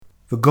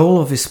The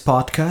goal of this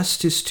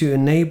podcast is to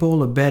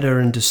enable a better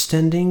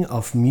understanding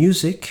of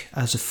music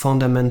as a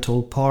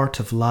fundamental part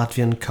of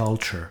Latvian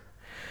culture.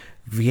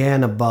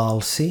 Viena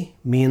balsi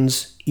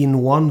means in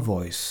one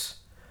voice.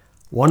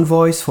 One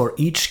voice for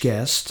each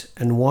guest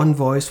and one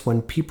voice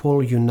when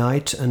people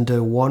unite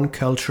under one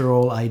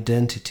cultural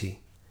identity.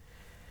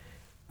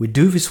 We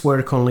do this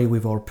work only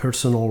with our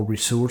personal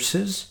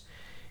resources.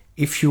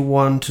 If you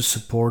want to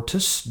support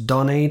us,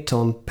 donate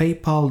on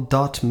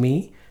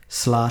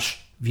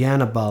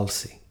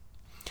paypal.me/VienaBalsi.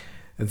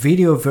 A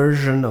video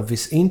version of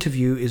this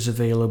interview is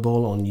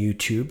available on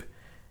YouTube.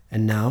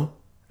 And now,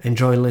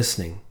 enjoy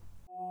listening.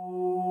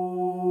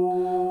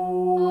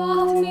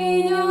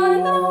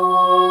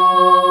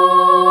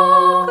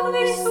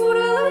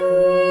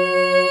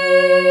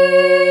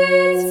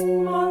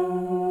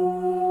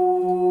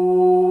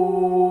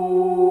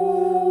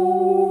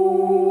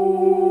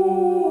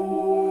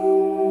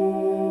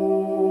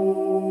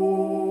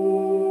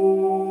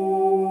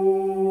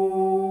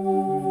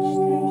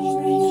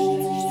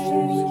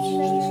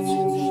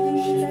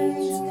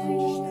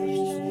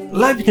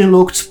 Laipni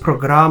lūgts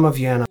programma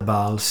Viena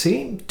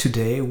Balsi.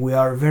 Today we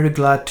are very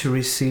glad to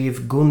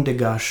receive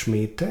Gundega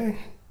Smite.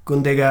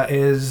 Gundega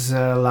is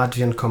a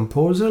Latvian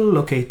composer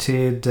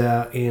located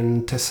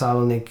in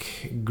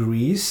Thessaloniki,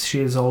 Greece. She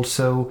is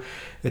also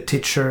a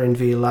teacher in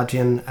the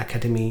Latvian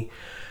Academy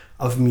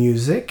of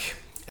Music.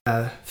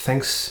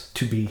 Thanks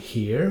to be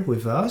here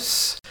with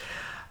us.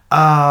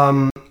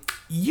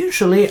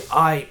 Usually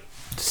I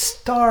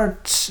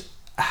start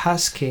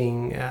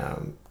asking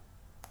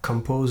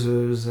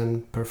composers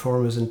and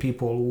performers and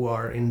people who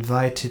are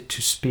invited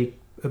to speak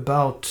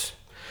about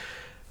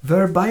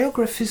their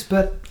biographies,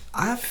 but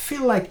I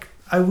feel like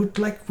I would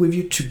like with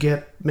you to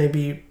get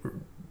maybe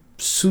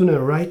sooner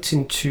right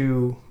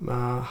into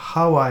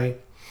how I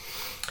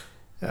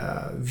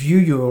view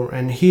you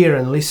and hear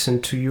and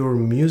listen to your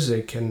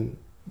music, and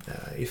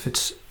if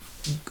it's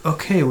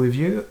okay with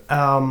you,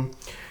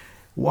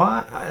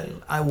 while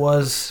I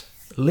was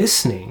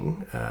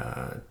listening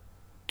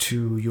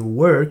to your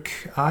work,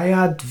 I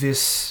had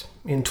this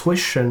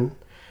intuition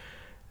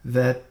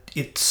that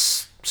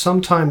it's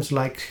sometimes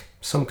like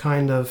some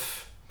kind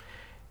of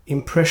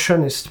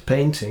impressionist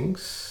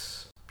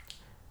paintings,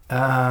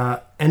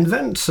 and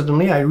then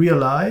suddenly I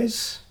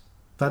realize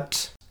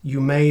that you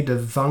made a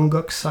Van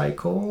Gogh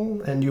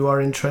cycle and you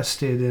are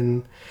interested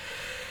in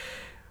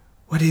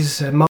what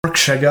is Marc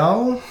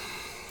Chagall,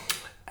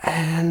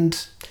 and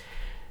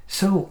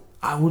so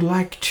I would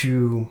like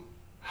to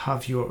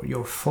have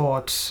your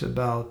thoughts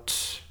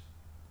about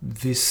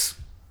this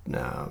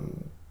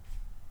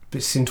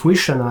this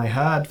intuition I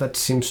had that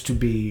seems to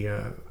be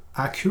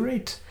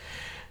accurate.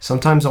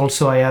 Sometimes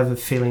also I have a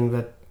feeling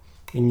that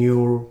in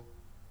your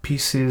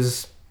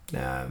pieces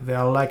they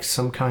are like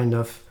some kind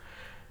of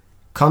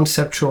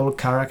conceptual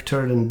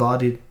character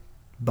embodied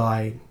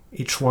by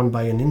each one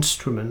by an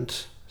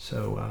instrument.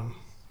 So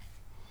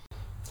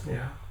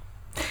yeah.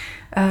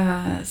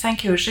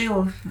 Thank you,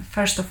 Gilles,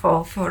 first of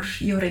all, for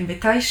your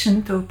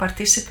invitation to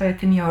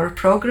participate in your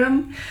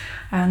program.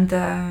 And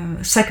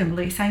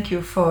secondly, thank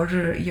you for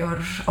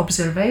your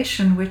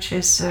observation, which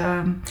is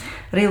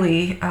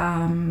really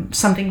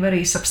something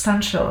very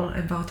substantial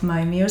about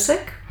my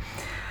music.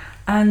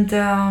 And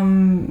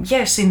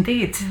yes,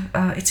 indeed,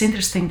 it's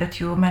interesting that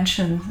you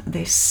mentioned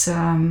this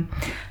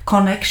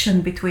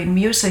connection between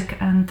music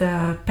and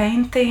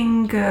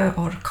painting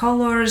or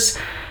colors,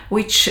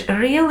 which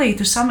really,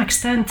 to some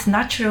extent,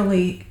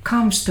 naturally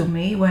comes to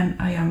me when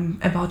I am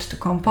about to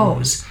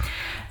compose.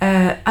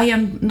 I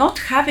am not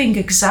having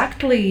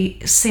exactly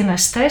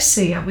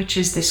synesthesia, which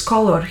is this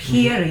color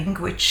hearing,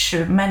 which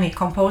many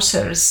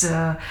composers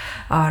are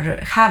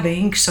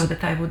having, so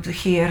that I would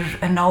hear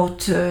a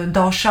note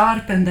do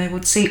sharp and I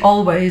would see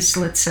always,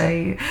 let's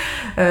say,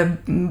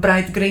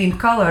 bright green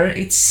color.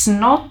 It's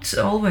not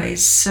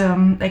always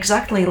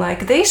exactly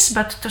like this,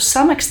 but to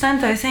some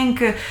extent I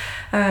think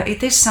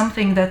it is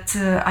something that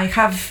I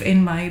have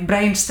in my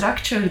brain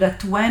structure,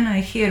 that when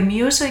I hear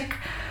music,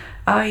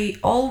 I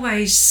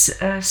always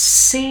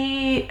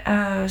see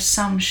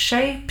some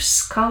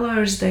shapes,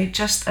 colors, they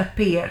just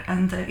appear,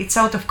 and it's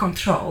out of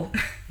control.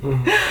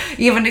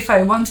 Even if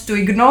I want to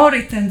ignore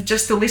it and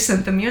just to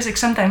listen to music,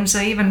 sometimes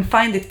I even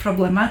find it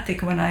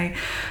problematic when I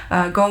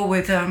go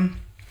with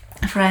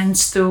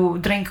friends to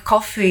drink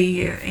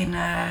coffee in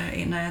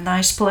a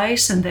nice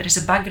place and there is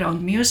a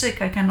background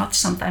music. I cannot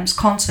sometimes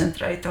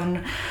concentrate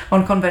on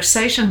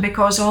conversation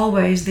because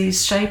always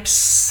these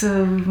shapes,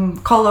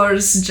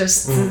 colors,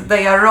 just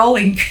they are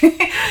rolling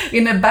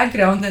in a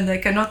background and I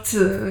cannot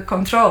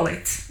control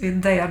it.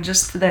 They are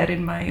just there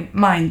in my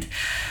mind.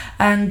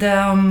 And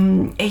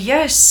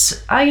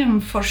yes, I am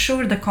for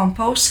sure the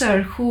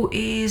composer who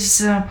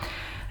is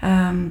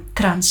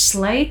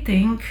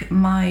translating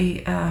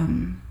my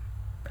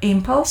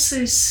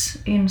impulses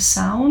in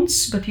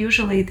sounds, but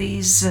usually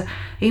these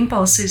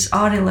impulses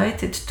are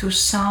related to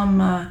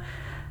some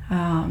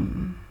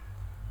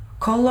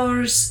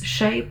colors,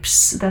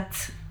 shapes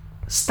that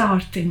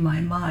start in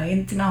my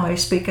mind. Now I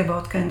speak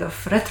about kind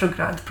of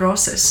retrograde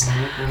process.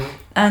 Mm-hmm.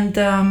 And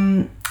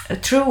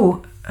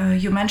true,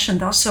 you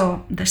mentioned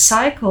also the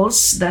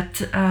cycles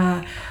that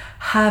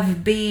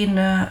have been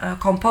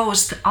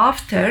composed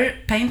after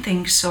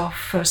paintings of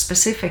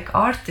specific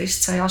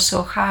artists. I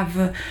also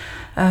have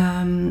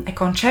a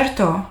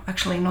concerto,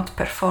 actually not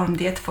performed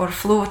yet, for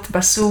flute,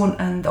 bassoon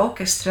and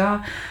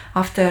orchestra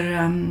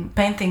after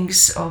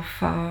paintings of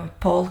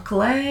Paul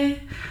Klee.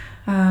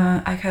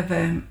 I have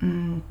a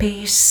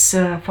piece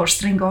for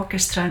string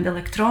orchestra and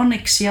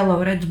electronics,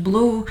 Yellow, Red,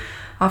 Blue,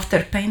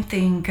 after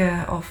painting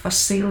of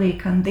Vasily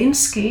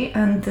Kandinsky,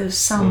 and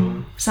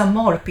some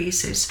more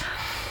pieces.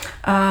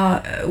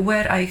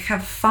 Where I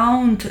have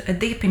found a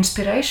deep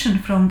inspiration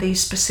from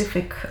these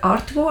specific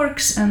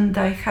artworks, and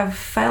I have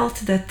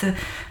felt that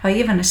I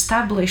even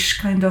established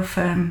kind of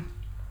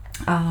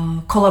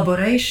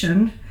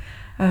collaboration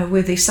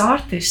with this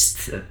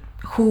artist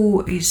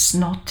who is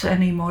not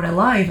anymore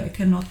alive. I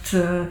cannot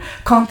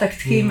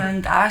contact him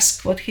and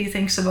ask what he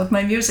thinks about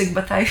my music,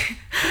 but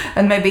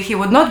and maybe he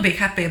would not be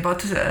happy about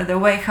the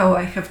way how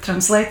I have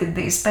translated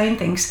these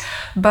paintings.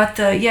 But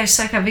yes,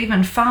 I have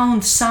even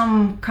found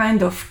some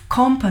kind of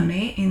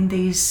company in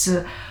these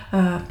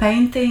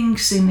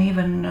paintings, in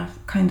even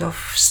kind of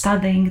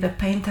studying the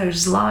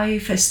painter's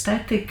life,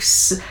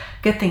 aesthetics,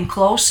 getting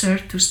closer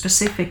to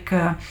specific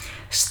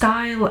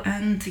style,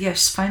 and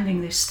yes,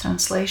 finding this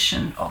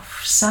translation of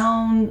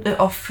sound,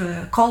 of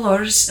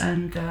colors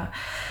and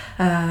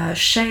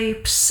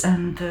shapes,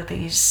 and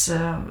these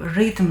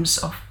rhythms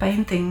of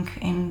painting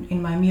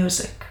in my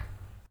music.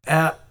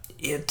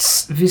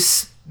 It's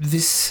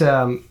this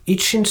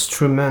each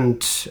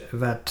instrument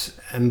that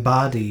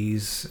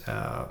embodies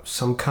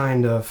some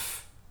kind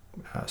of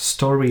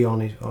story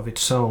of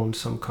its own,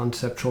 some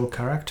conceptual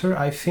character.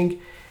 I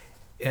think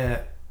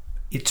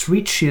it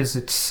reaches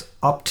its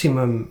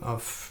optimum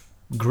of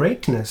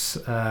greatness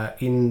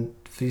in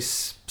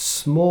this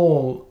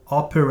small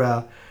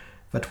opera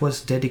that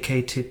was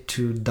dedicated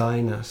to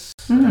Dinas.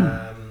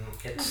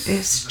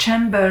 It's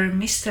Chamber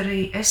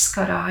Mystery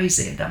Eskara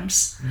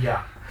Aiziedams.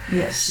 Yeah.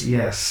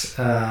 Yes.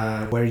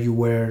 Where you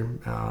were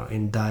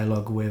in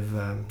dialogue with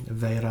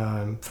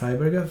Vera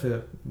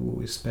Freiberger,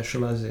 who is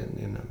specialized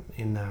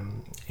in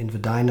the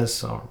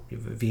Dinas, or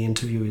the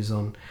interview is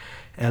on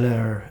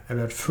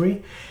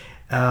LR3.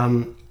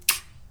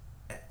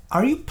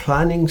 Are you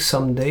planning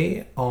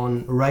someday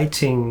on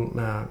writing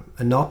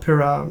an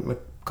opera, a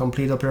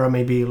complete opera,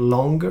 maybe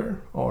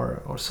longer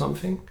or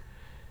something?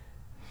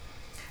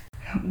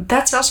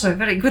 That's also a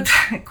very good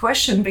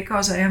question,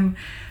 because I am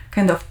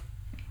kind of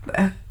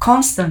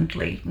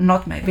constantly,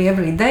 not maybe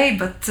every day,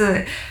 but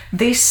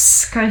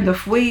this kind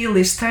of wheel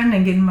is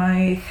turning in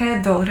my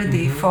head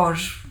already for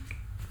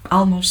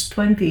almost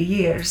 20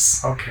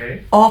 years.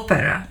 Okay.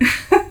 Opera.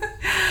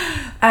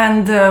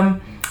 And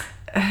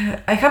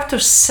I have to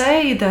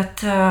say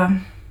that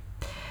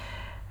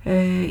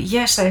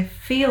yes, I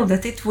feel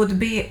that it would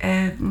be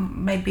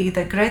maybe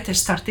the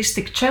greatest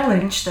artistic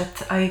challenge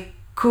that I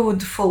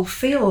could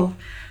fulfill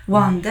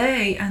one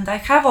day, and I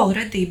have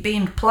already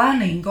been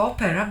planning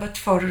opera, but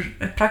for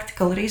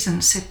practical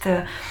reasons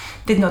it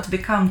did not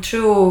become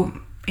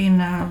true in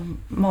a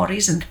more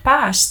recent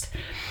past.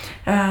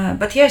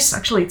 But yes,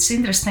 actually it's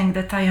interesting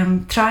that I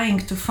am trying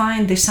to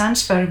find this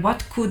answer,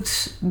 what could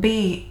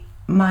be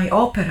my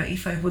opera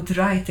if I would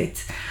write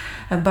it,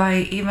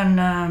 by even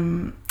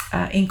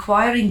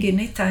inquiring in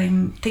it.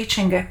 I'm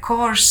teaching a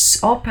course,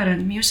 opera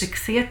and music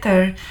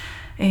theater,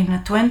 in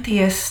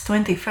 20th,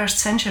 21st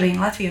century in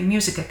Latvian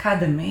Music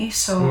Academy.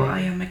 So I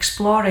am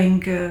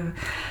exploring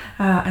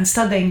and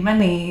studying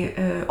many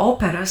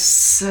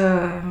operas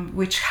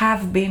which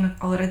have been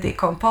already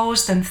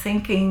composed, and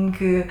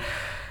thinking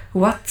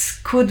what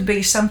could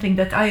be something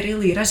that I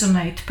really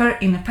resonate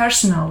in a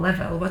personal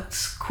level,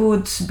 what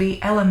could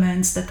be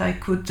elements that I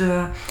could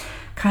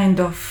kind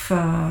of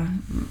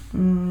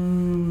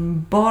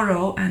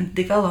borrow and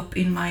develop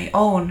in my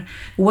own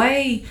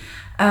way.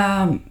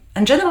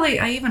 And generally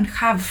I even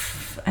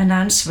have an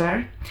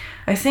answer.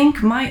 I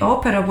think my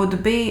opera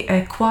would be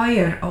a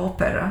choir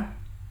opera.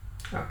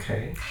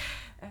 Okay.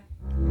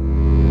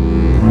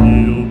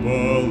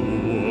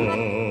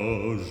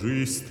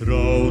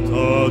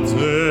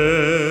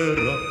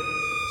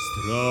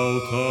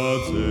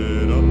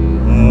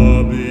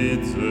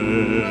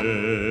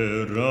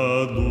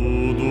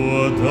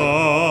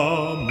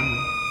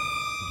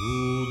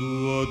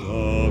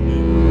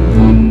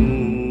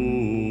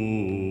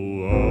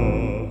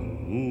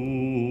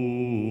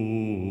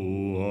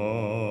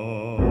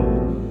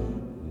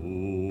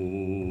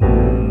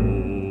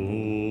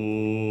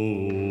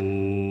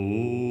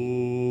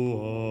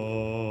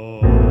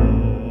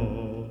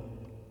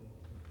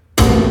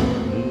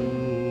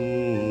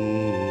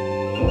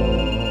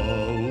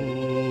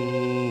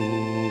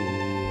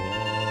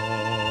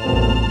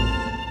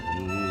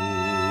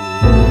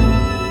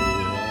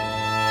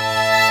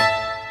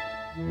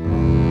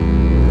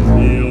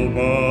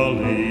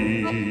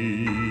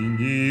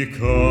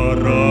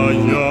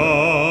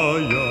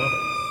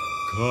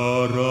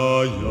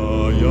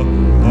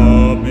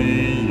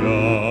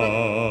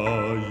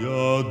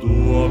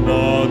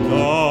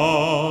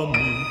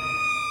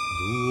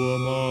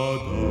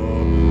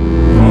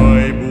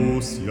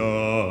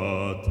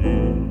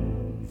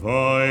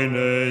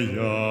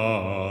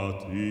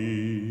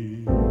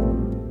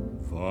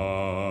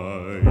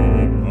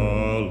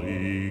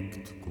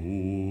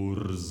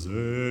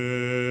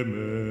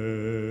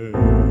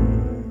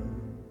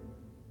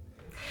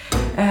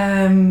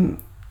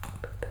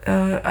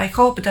 I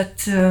hope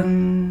that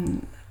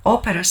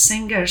opera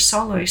singers,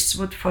 soloists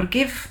would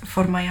forgive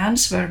for my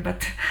answer,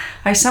 but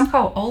I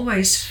somehow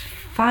always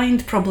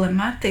find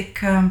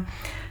problematic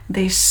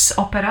this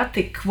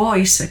operatic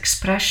voice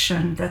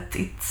expression, that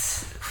it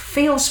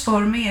feels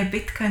for me a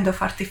bit kind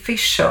of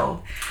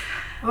artificial.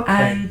 Okay.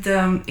 And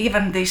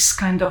even this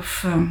kind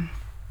of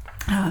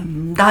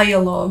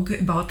dialogue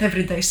about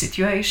everyday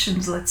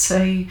situations, let's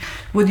say,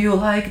 would you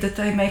like that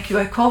I make you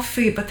a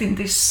coffee, but in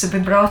this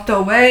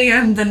vibrato way,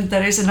 and then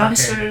there is an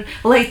answer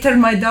later,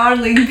 my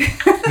darling.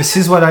 This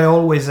is what I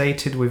always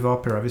hated with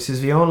opera. This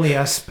is the only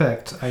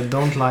aspect I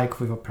don't like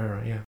with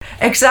opera. Yeah,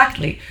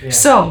 exactly. Yeah.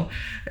 So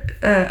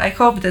I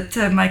hope that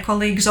my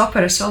colleagues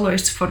opera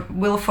soloists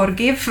will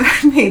forgive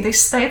me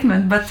this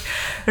statement, but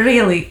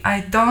really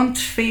I don't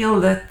feel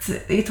that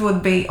it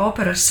would be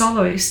opera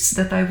soloists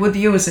that I would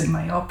use in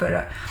my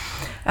opera.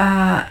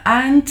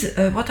 And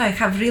what I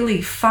have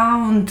really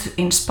found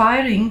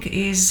inspiring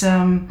is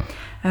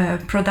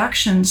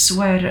productions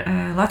where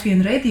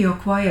Latvian Radio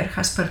Choir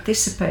has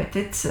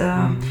participated.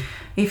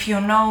 If you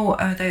know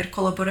their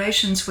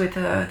collaborations with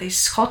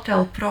this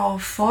Hotel Pro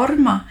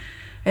Forma,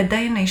 a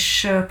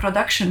Danish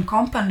production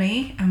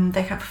company,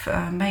 they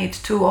have made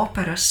 2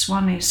 operas.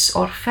 One is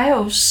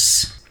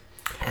Orpheus.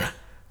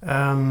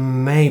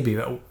 Maybe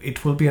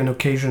it will be an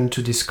occasion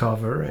to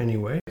discover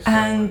anyway.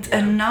 And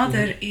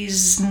another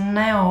is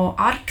Neo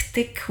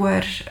Arctic,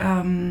 where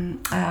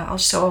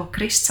also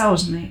Chris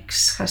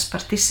Zausniks has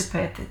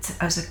participated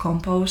as a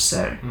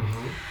composer.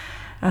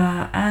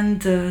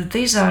 And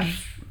these are,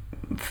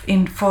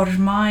 for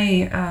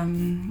my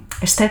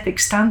aesthetic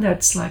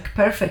standards, like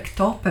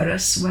perfect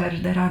operas, where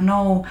there are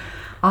no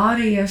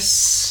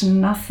arias,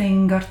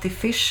 nothing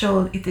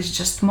artificial. It is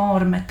just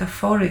more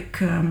metaphoric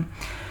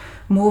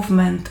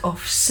movement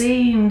of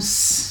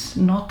scenes,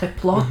 not a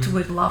plot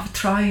with love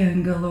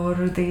triangle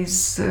or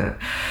these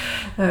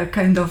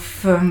kind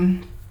of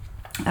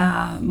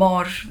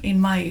more, in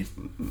my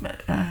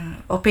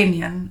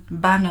opinion,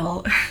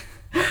 banal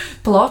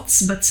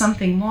plots, but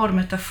something more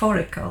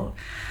metaphorical.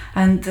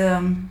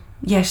 And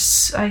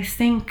yes, I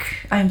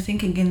think I'm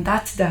thinking in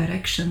that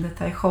direction, that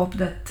I hope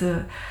that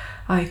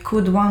I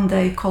could one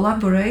day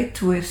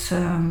collaborate with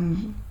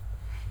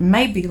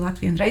maybe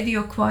Latvian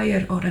Radio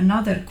Choir or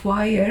another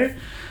choir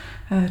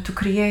to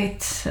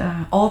create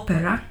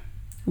opera,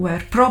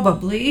 where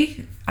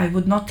probably I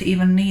would not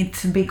even need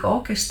big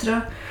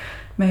orchestra.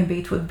 Maybe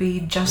it would be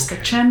just a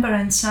chamber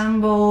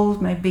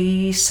ensemble,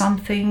 maybe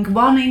something,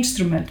 one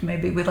instrument,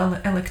 maybe with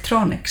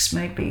electronics.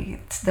 Maybe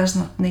it does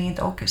not need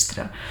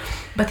orchestra.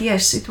 But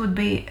yes, it would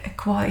be a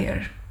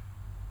choir.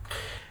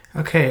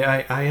 Okay,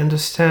 I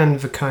understand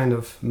the kind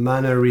of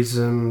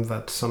mannerism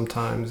that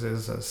sometimes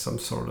is some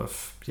sort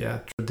of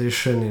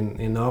tradition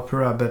in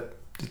opera, but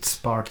it's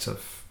part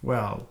of,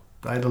 well,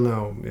 I don't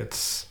know,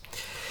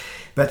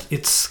 but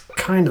it's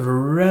kind of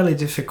really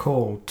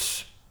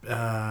difficult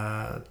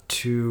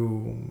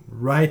to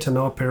write an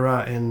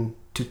opera and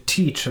to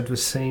teach at the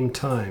same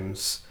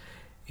times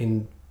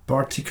in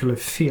particular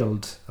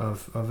field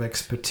of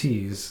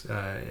expertise.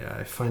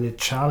 I find it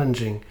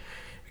challenging,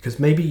 because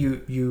maybe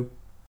you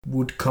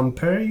would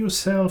compare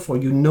yourself, or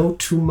you know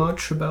too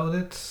much about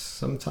it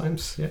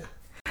sometimes.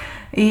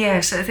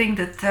 Yes, I think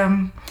that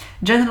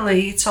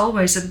generally it's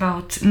always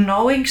about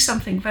knowing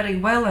something very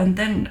well and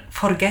then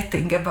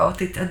forgetting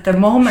about it at the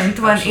moment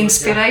when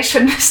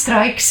inspiration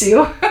strikes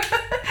you.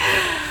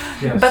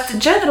 Yes. But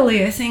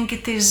generally I think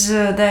it is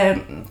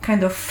the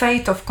kind of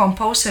fate of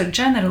composer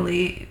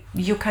generally.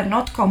 You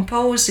cannot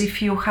compose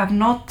if you have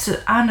not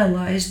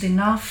analyzed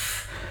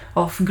enough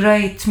of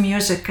great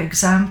music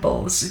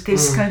examples. It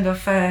is kind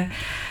of a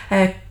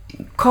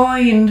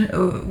coin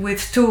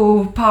with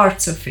 2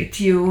 parts of it.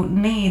 You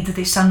need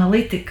this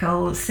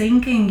analytical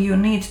thinking, you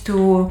need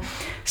to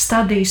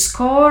study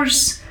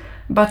scores,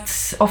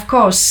 but of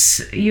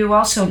course you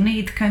also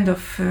need kind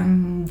of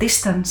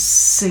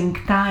distancing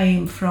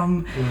time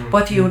from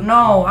what you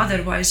know.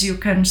 Otherwise you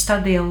can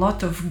study a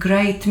lot of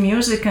great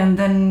music and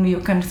then you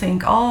can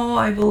think, oh,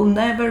 I will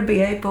never be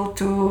able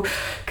to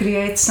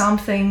create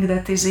something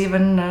that is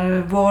even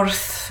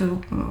worth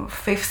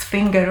 5th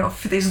finger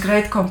of this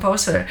great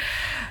composer.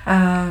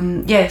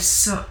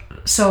 Yes,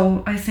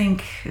 so I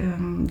think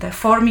the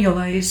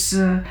formula is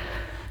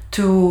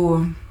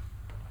to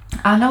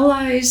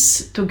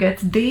analyze, to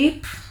get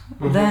deep,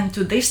 then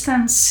to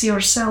distance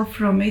yourself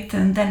from it,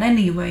 and then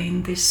anyway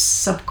in this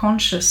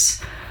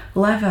subconscious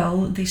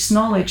level this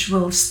knowledge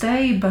will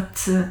stay,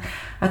 but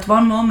at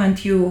one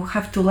moment you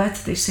have to let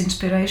this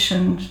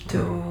inspiration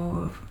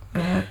to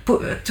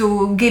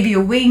give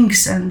you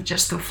wings and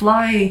just to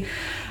fly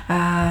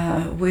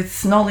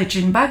with knowledge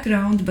in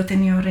background, but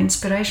in your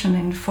inspiration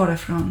in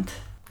forefront.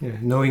 Yeah,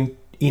 knowing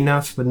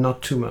enough but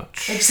not too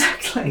much.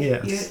 Exactly.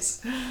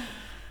 Yes.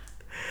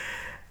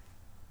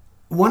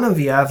 One of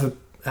the other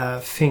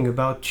thing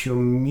about your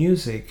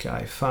music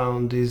I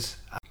found is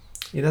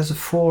it has a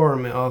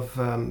form of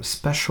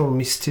special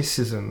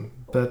mysticism,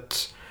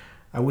 but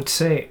I would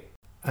say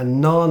a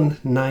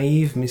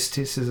non-naive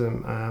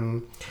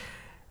mysticism,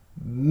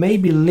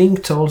 maybe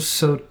linked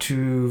also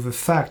to the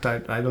fact, I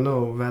don't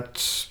know,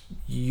 that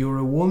you're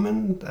a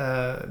woman.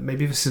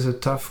 Maybe this is a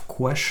tough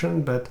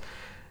question, but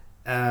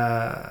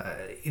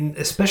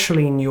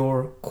especially in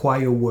your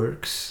choir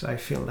works, I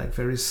feel like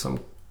there is some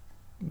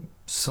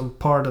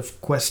part of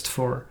quest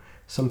for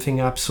something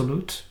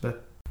absolute.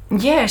 But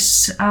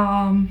yes,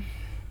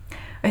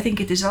 I think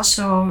it is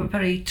also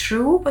very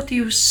true what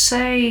you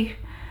say,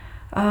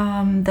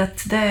 that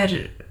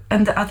there,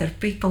 and other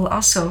people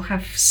also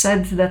have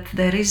said that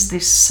there is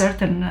this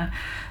certain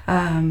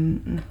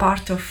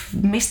part of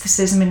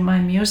mysticism in my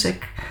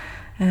music.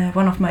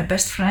 One of my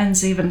best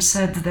friends even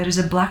said there is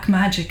a black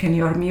magic in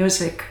your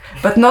music,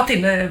 but not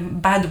in a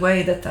bad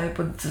way that I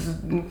would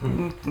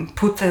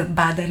put a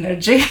bad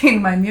energy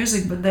in my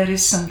music, but there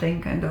is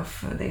something kind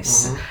of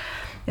this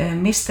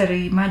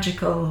mystery,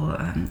 magical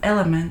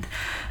element.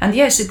 And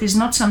yes, it is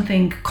not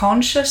something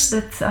conscious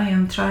that I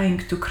am trying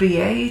to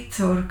create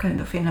or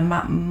kind of in a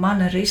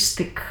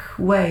manneristic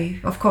way.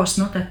 Of course,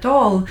 not at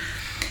all,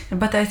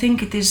 but I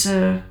think it is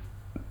a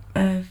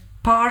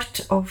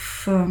part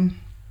of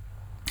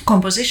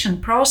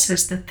composition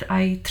process that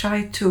I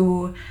try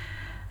to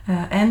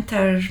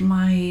enter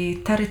my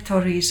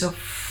territories of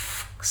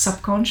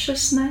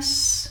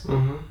subconsciousness,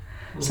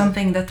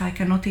 something that I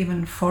cannot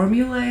even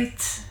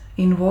formulate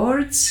in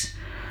words.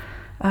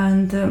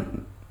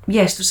 And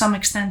yes, to some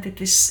extent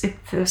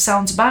it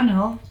sounds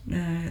banal.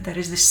 There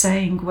is this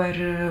saying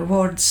where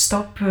words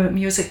stop,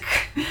 music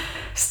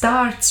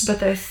starts,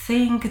 but I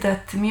think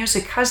that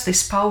music has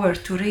this power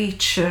to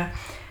reach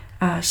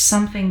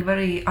something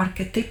very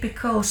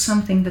archetypical,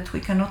 something that we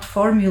cannot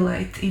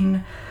formulate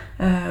in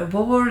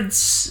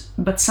words,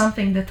 but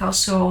something that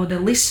also the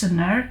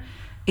listener,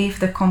 if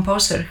the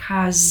composer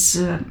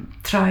has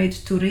tried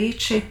to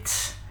reach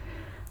it,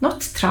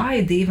 not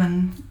tried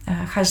even,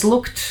 has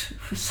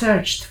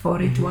searched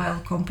for it while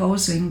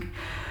composing.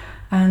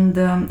 And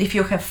if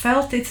you have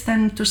felt it,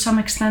 then to some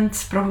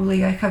extent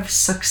probably I have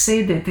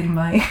succeeded in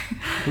my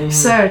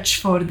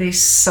search for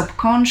this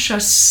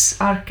subconscious,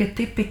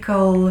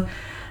 archetypical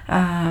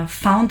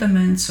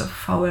fundaments of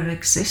our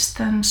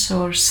existence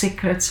or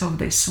secrets of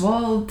this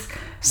world.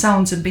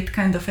 Sounds a bit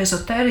kind of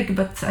esoteric,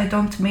 but I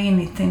don't mean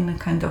it in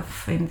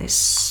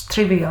this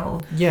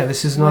trivial. Yeah,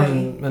 this is not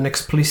an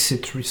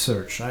explicit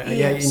research.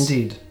 Yes.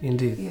 Yeah,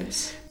 indeed.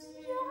 Yes.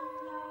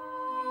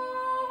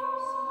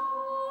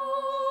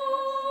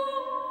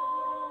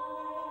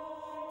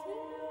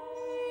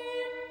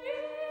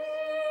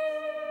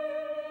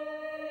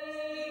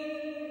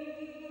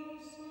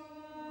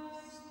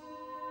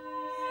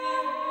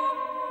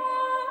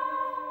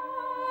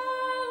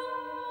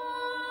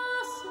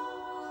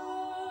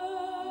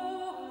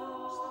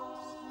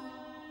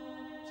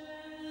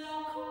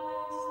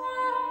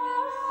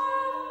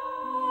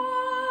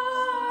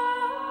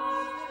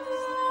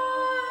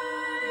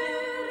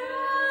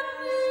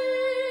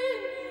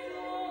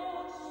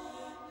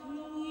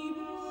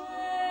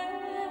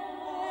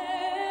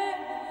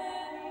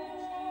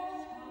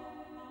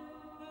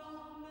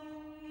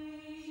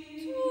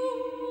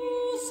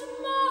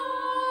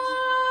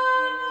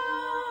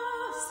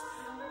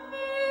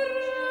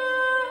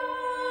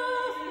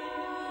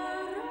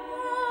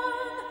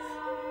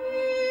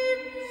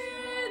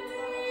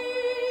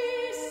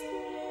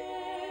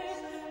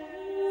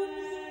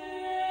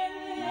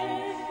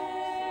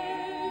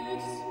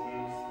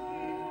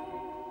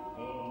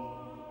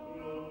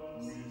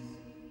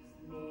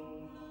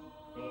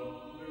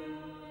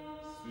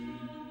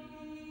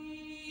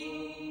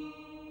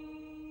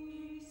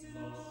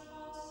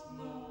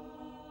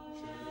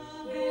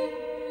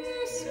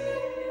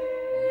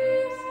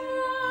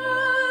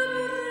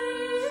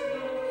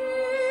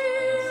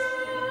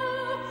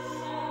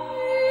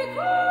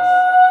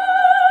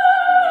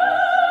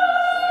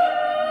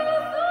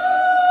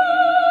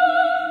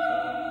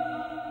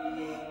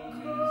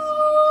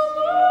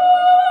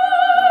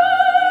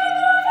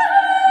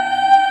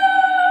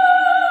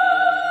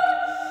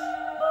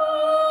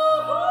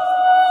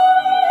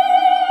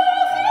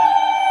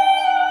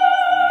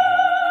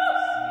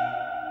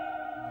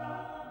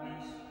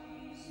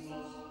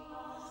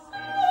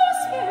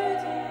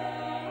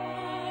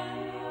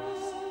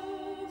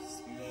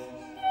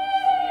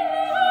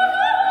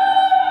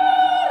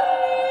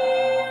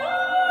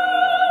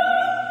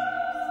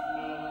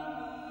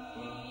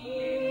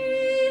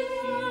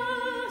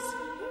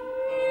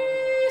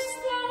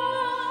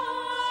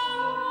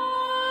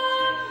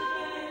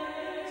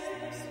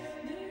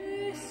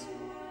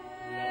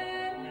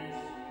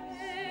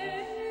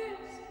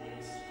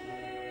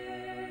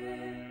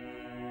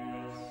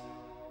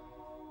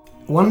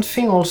 One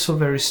thing also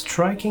very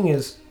striking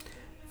is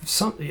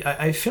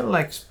I feel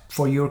like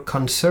for your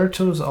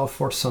concertos or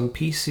for some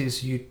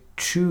pieces you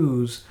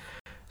choose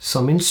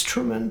some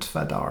instruments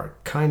that are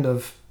kind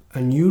of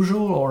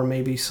unusual or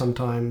maybe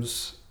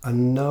sometimes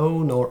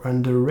unknown or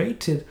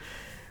underrated.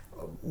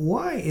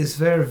 Why is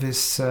there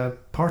this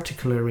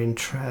particular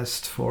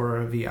interest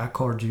for the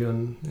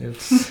accordion?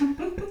 It's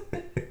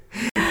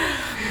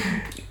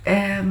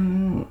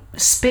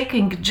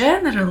speaking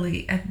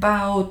generally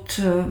about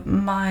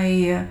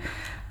my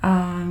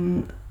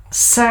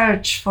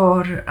search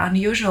for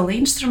unusual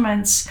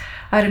instruments,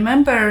 I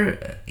remember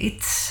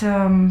it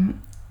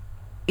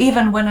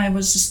even when I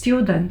was a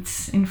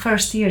student in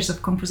first years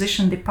of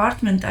composition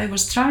department. I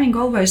was trying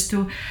always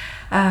to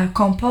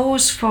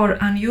compose for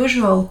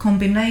unusual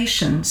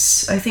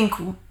combinations. I think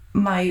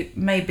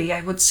maybe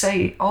I would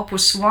say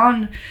Opus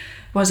 1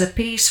 was a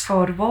piece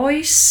for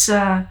voice,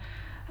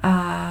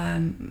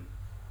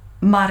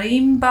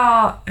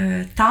 marimba,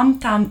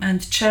 tam-tam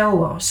and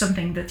cello,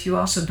 something that you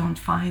also don't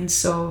find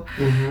so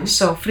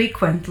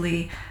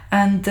frequently.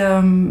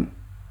 And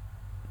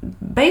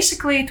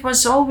basically it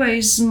was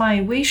always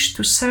my wish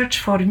to search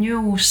for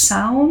new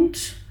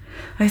sound.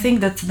 I think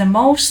that the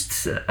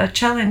most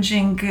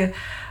challenging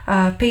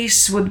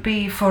piece would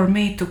be for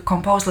me to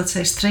compose, let's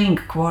say, string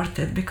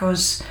quartet,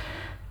 because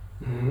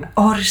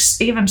or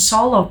even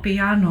solo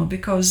piano,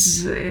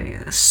 because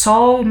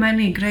so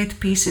many great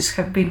pieces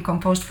have been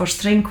composed for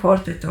string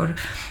quartet or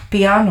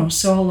piano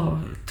solo.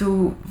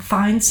 To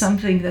find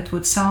something that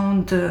would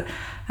sound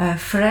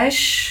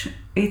fresh,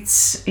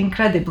 it's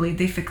incredibly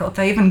difficult.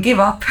 I even give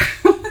up.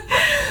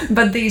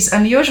 But these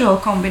unusual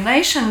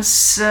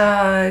combinations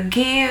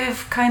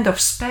give kind of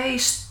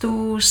space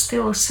to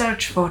still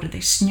search for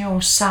this new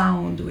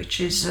sound,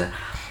 which is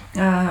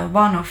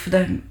one of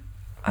the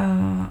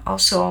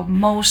also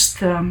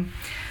most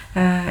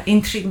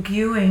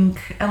intriguing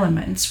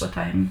elements what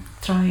I'm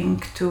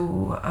trying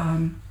to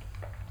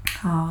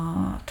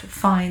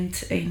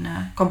find in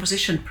a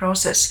composition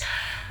process.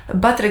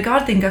 But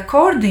regarding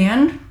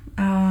accordion,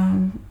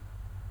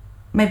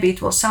 maybe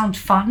it will sound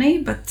funny,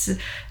 but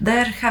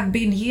there have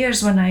been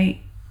years when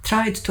I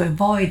tried to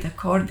avoid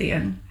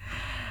accordion.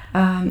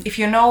 If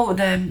you know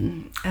the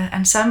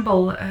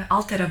ensemble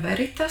Altera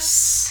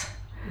Veritas,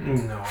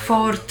 no,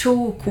 for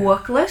two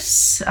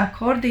kuokles,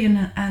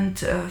 accordion and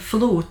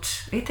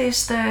flute. It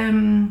is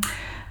the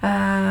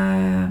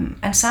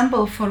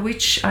ensemble for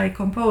which I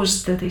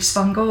composed this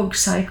Van Gogh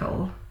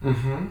cycle.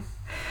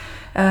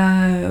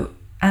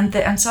 And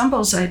the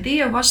ensemble's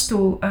idea was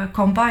to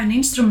combine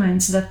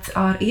instruments that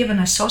are even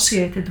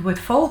associated with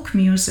folk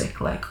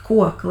music, like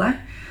kuokle,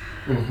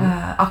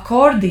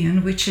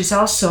 accordion, which is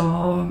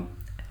also,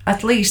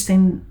 at least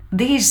in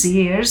these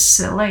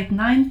years, late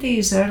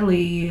 90s,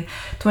 early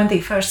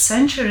 21st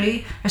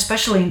century,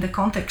 especially in the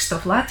context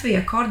of Latvia,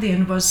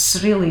 accordion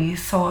was really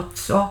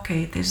thought,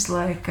 okay, it is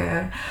like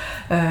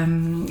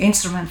an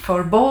instrument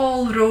for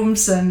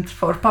ballrooms and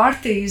for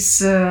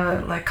parties,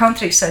 like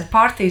countryside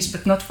parties,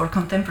 but not for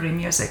contemporary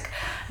music.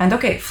 And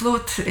okay,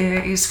 flute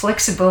is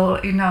flexible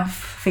enough,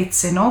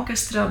 fits in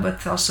orchestra,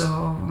 but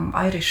also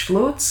Irish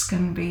flutes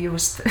can be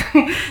used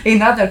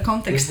in other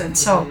contexts. And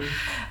so,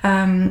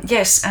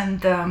 yes,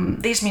 and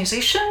these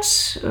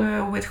musicians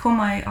with whom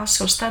I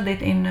also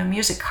studied in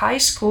music high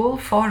school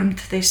formed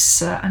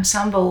this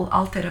ensemble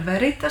Altera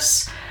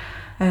Veritas,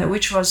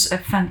 which was a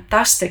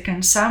fantastic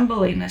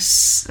ensemble in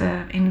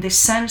this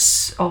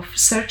sense of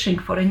searching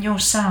for a new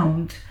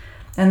sound.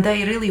 And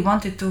they really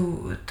wanted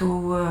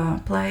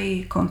to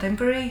play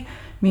contemporary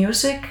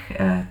music,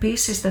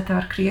 pieces that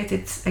are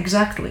created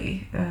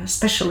exactly,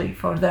 especially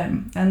for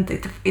them. And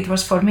it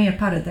was for me a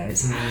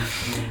paradise.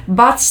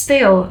 But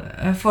still,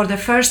 for the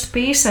first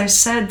piece, I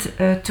said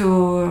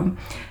to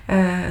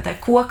the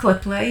kuokle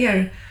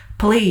player,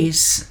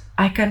 please,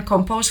 I can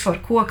compose for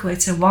kuokle,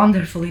 it's a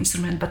wonderful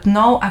instrument, but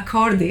no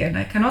accordion.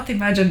 I cannot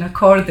imagine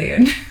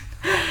accordion.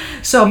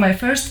 So my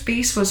first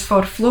piece was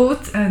for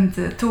flute and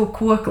two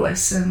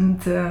kuokles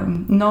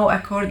and no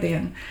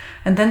accordion.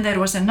 And then there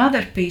was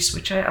another piece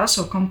which I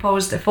also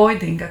composed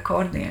avoiding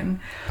accordion.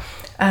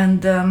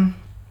 And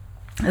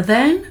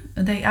then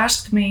they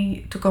asked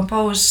me to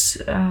compose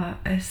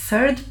a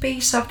third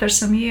piece after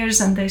some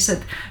years, and they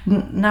said,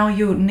 now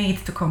you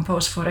need to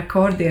compose for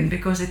accordion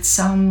because it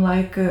sounds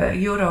like a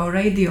Euro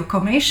radio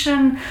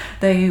commission.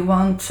 They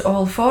want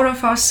all four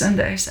of us. And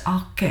I said,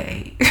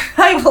 okay,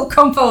 I will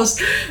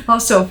compose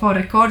also for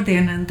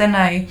accordion. And then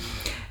I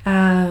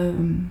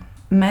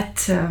met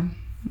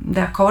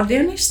the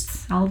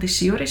accordionist, Aldis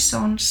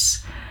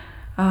Jurisons.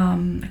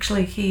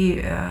 Actually,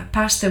 he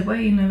passed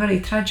away in a very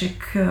tragic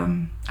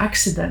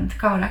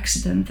car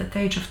accident at the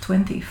age of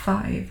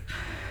 25.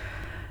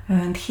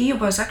 And he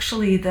was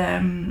actually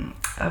the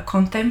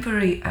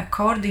contemporary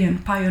accordion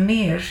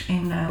pioneer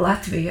in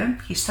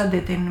Latvia. He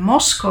studied in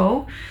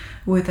Moscow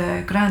with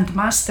the Grand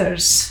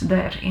Masters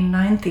there in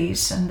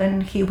 90s. And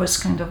then he was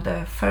kind of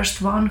the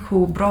first one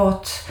who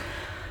brought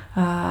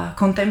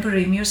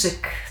contemporary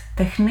music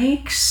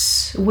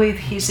techniques with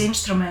his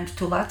instrument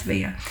to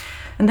Latvia.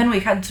 And then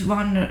we had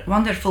one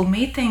wonderful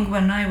meeting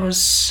when I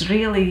was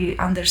really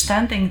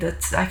understanding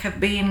that I have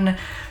been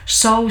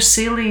so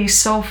silly,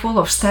 so full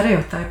of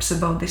stereotypes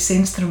about this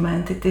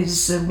instrument. It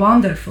is a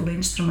wonderful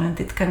instrument.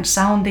 It can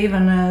sound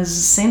even as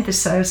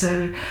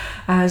synthesizer,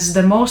 as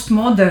the most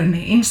modern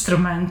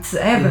instrument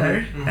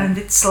ever. And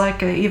it's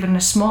like even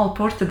a small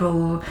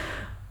portable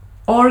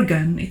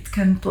organ. It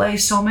can play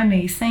so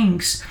many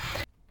things.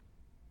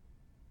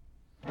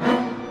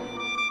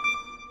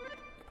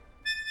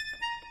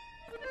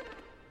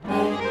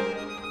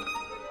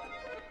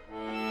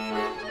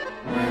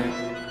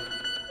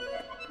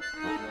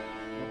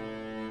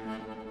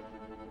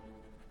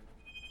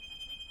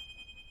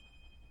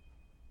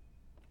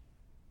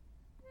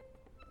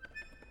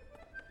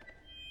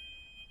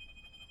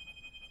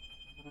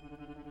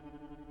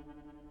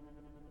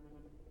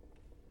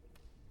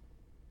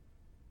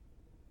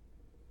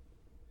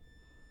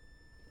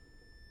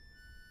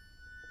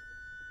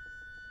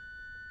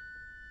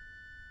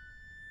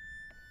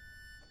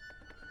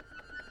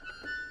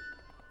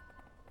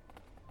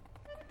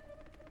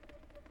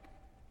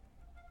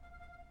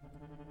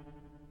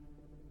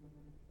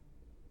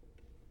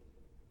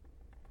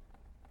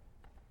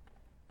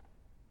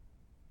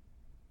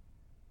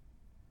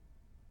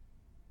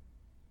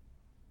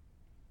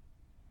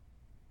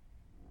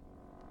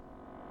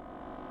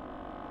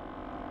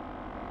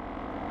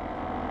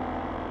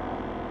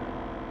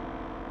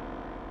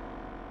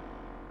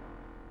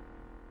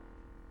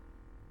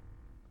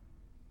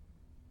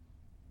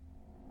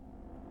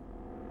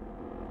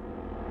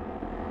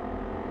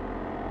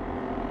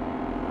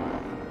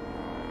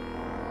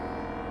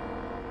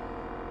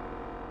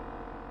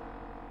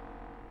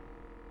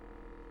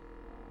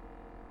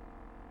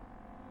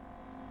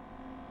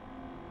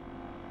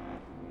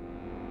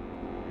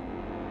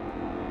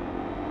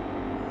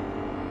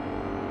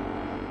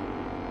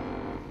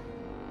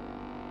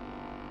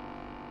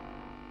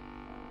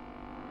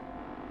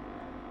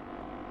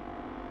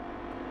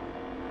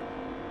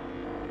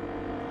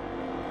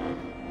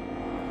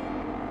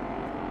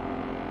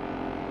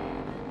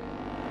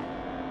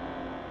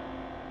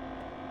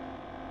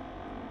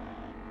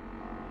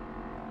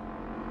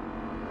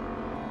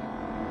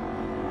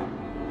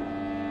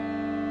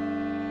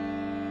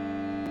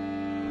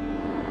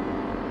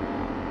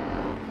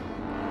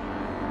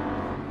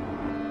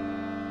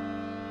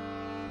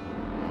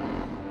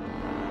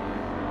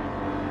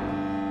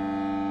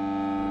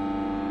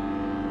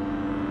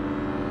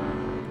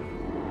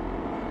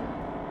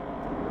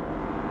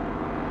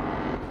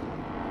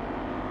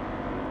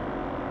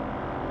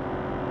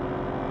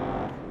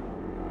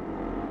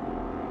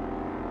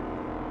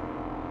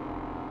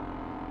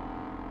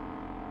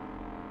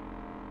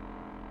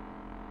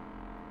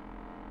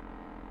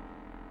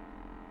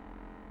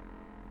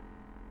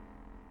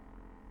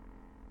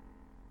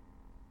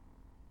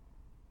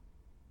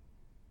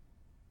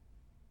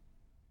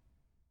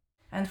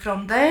 And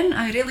from then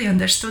I really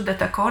understood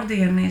that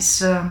accordion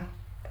is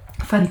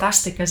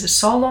fantastic as a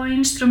solo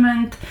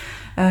instrument.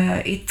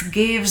 It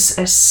gives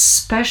a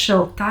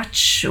special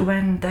touch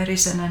when there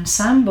is an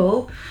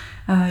ensemble.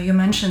 You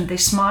mentioned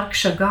this Marc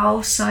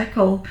Chagall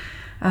cycle.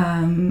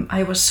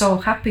 I was so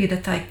happy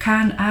that I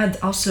can add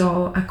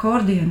also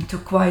accordion to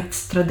quite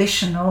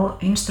traditional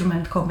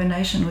instrument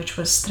combination, which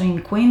was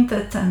string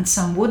quintet and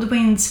some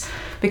woodwinds,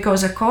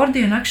 because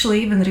accordion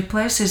actually even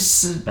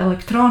replaces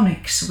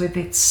electronics with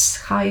its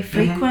high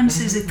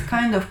frequencies. It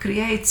kind of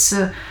creates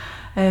a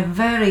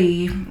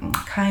very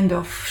kind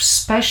of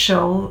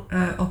special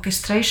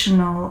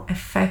orchestrational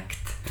effect.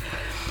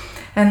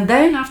 And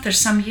then after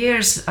some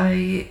years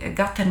I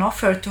got an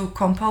offer to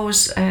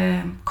compose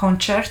a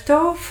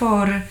concerto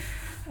for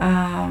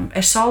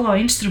a solo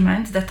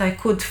instrument that I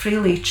could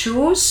freely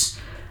choose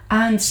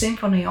and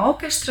symphony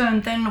orchestra,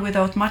 and then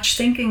without much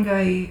thinking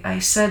I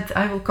said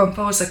I will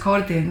compose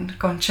accordion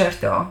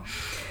concerto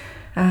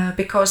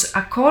because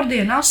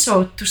accordion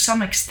also to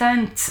some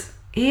extent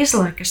is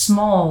like a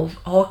small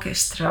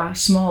orchestra,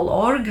 small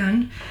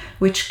organ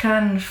which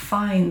can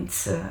find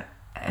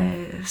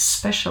a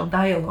special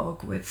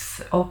dialogue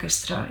with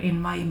orchestra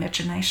in my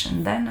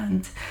imagination then,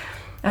 and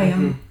I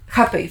am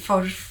happy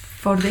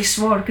for this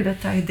work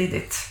that I did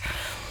it.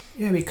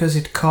 Yeah, because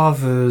it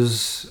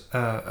covers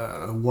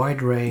a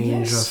wide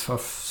range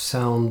of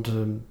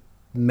sound,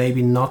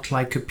 maybe not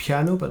like a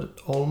piano, but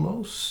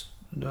almost.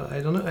 I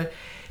don't know.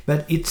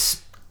 But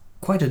it's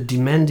quite a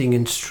demanding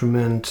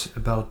instrument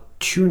about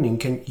tuning.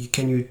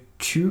 Can you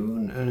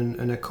tune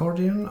an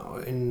accordion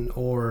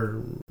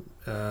or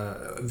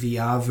the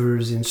other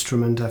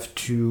instrument have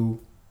to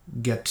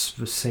get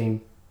the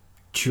same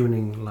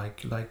tuning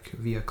like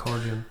the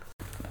accordion?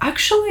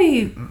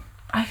 Actually,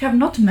 I have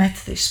not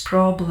met this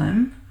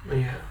problem.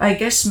 Yeah. I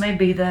guess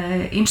maybe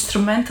the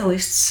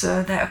instrumentalists,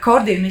 the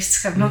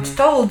accordionists have not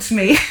told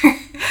me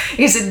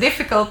is it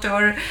difficult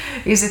or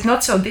is it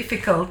not so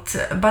difficult.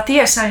 But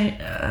yes,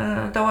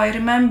 though I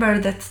remember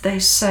that they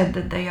said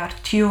that they are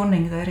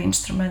tuning their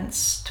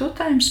instruments 2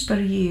 times per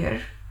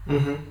year.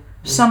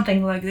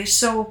 Something like this,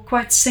 so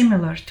quite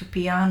similar to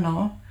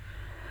piano.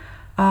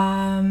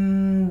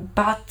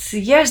 But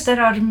yes,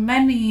 there are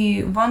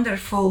many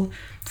wonderful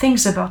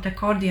things about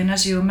accordion.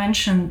 As you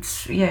mentioned,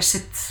 yes,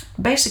 it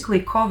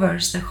basically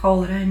covers the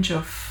whole range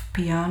of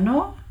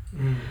piano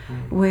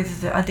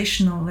with the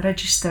additional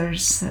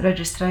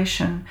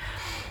registration.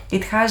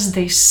 It has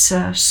this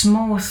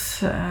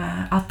smooth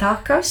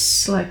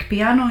attackas, like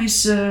piano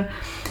is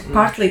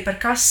partly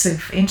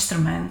percussive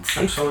instrument.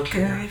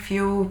 Absolutely,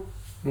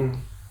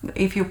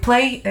 If you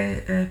play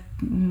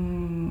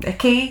a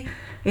key,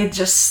 it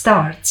just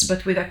starts.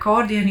 But with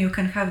accordion, you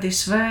can have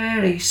this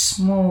very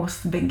smooth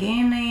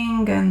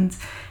beginning, and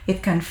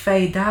it can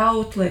fade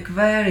out like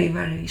very,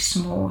 very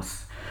smooth.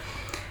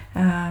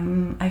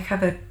 I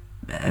have a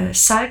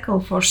cycle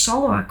for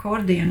solo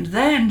accordion.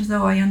 Then,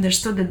 though, I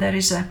understood that there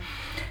is a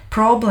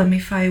problem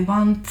if I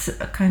want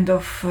a kind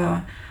of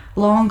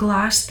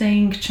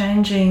long-lasting,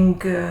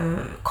 changing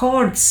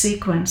chord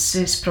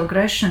sequences,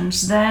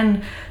 progressions.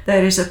 Then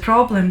there is a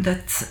problem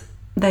that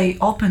they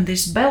open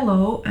this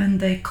bellow and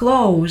they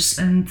close,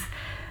 and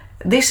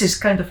this is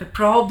kind of a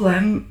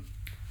problem,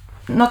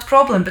 not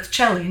problem but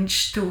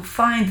challenge, to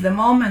find the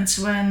moments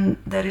when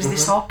there is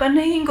this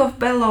opening of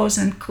bellows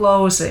and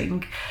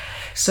closing.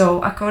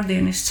 So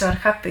accordionists are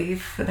happy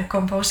if the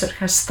composer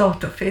has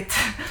thought of it,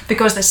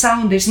 because the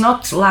sound is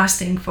not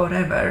lasting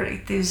forever.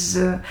 It is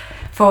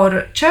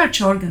for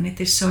church organ, it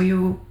is so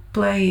you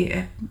play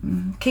a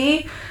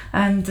key,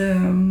 and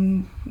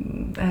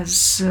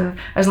as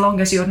long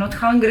as you're not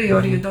hungry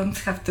or you don't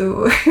have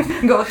to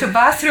go to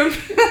bathroom,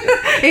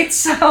 it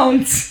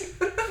sounds.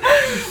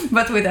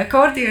 But with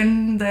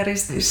accordion, there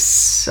is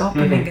this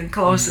opening and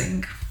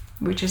closing,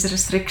 which is a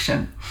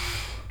restriction.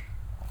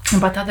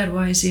 But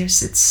otherwise,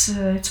 yes,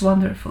 it's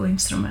wonderful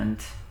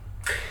instrument.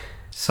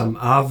 Some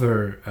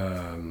other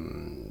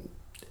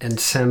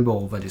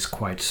ensemble that is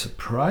quite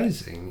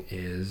surprising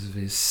is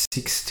this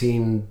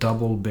 16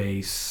 double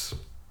bass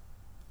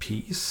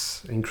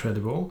piece.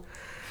 Incredible.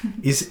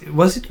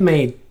 Was it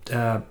made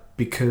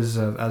because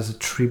as a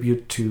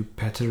tribute to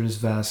Peter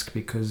Vask,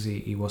 because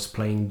he was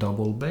playing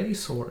double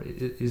bass, or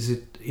is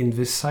it in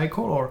this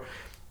cycle, or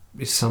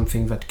is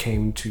something that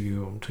came to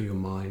your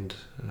mind?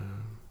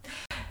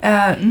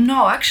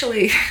 No,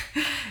 actually,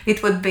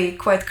 it would be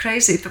quite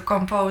crazy to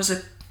compose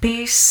a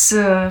piece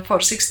for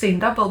 16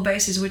 double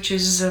basses, which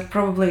is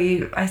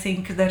probably, I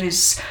think there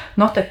is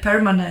not a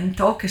permanent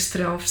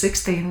orchestra of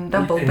 16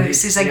 double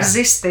basses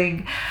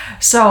existing.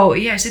 So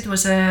yes, it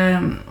was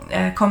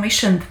a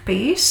commissioned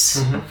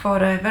piece for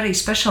a very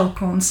special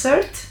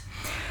concert,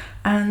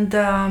 and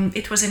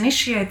it was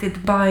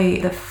initiated by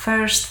the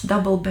first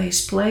double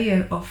bass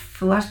player of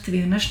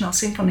Latvian National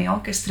Symphony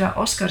Orchestra,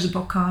 Oskars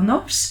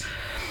Bokanovs,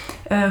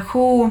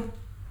 who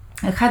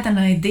had an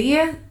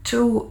idea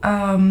to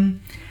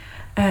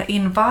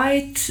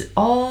invite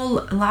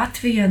all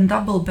Latvian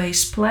double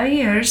bass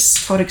players,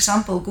 for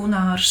example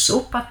Gunārs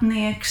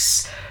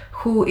Upatnieks,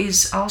 who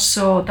is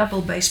also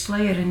double bass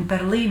player in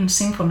Berlin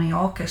Symphony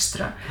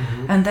Orchestra.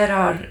 And there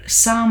are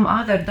some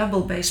other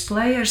double bass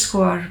players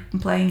who are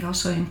playing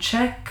also in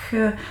Czech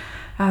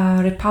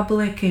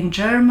Republic, in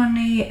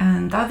Germany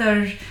and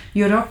other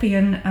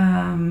European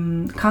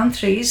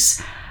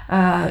countries,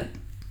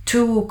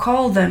 to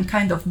call them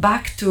kind of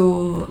back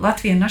to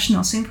Latvian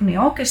National Symphony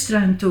Orchestra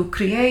and to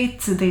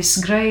create this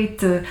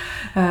great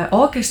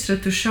orchestra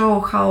to show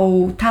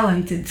how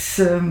talented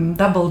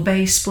double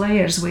bass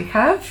players we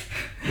have.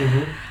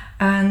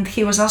 And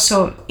he was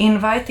also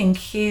inviting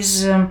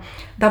his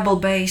double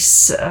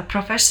bass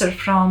professor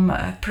from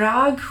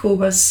Prague, who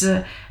was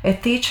a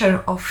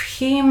teacher of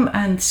him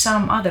and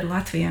some other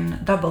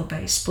Latvian double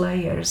bass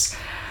players.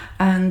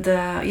 And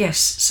yes,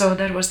 so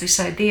there was this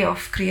idea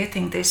of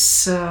creating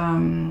this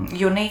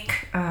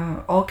unique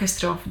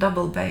orchestra of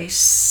double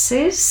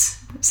basses,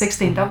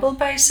 16 double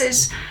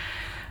basses,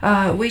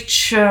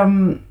 which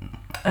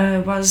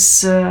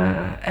was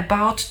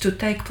about to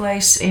take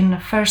place in the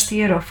first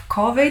year of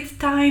COVID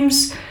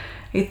times.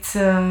 It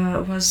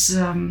was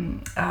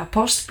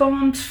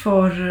postponed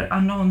for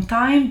unknown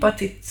time,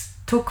 but it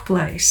took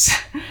place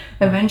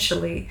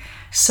eventually.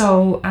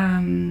 So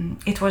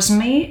it was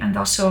me and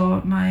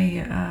also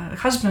my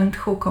husband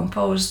who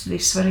composed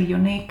these very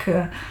unique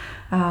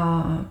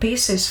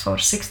pieces for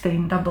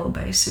 16 double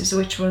basses,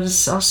 which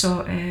was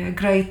also a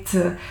great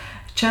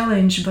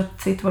challenge,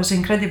 but it was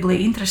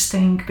incredibly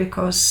interesting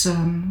because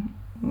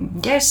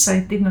yes,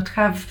 I did not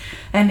have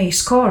any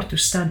score to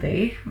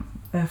study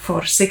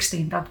for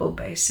 16 double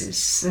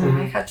basses.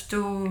 I had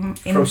to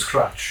from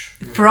scratch.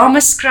 From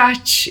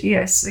scratch,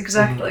 yes,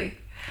 exactly.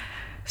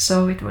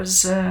 So it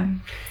was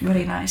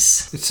very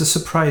nice. It's a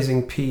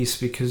surprising piece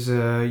because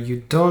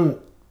you don't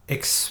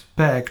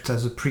expect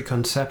as a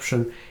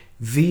preconception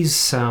these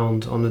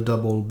sound on a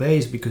double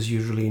bass, because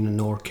usually in an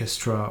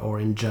orchestra or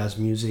in jazz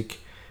music,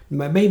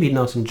 maybe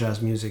not in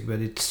jazz music, but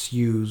it's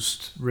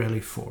used really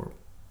for,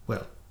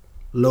 well,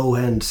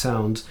 low-end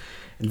sounds.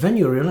 And then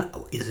you realize,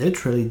 oh, is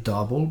it really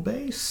double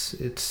bass?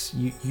 It's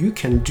you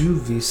can do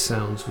these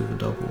sounds with a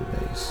double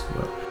bass.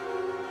 Well,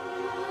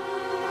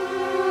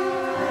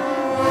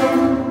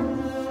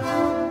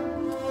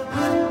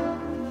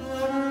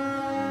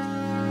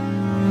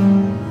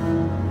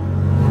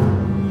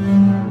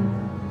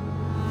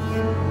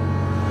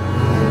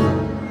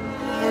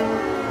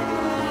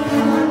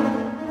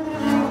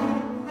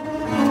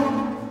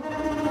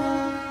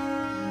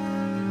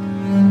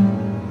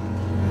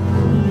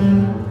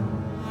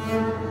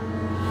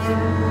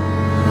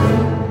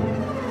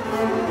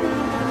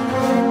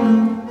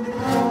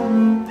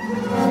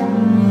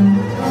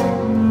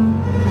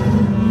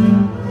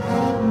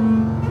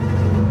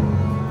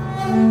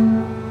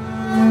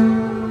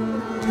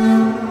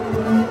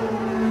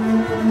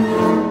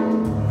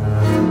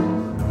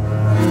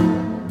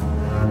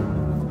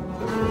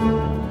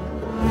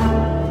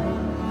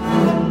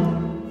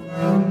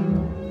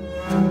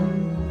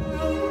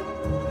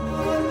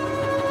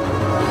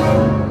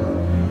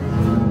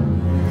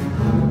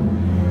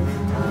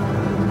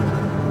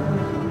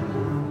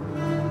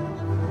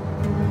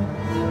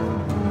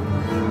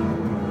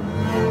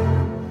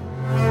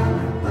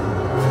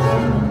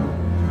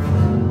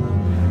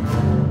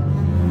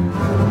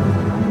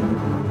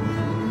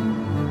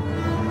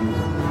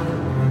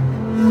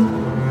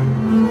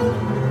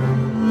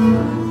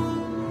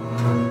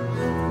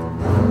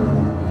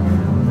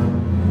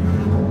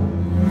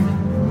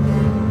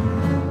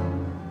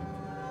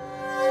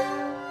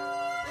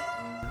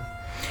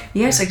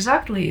 Yes,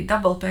 exactly.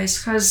 Double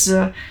bass has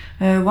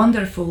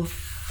wonderful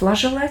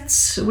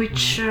flageolets,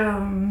 which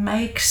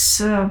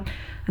makes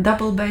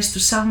double bass to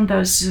sound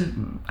as,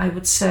 I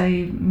would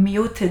say,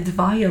 muted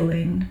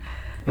violin.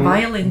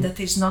 Violin that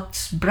is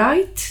not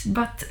bright,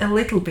 but a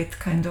little bit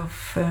kind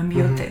of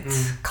muted,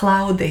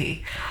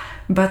 cloudy.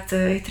 But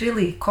it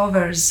really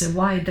covers a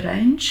wide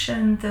range,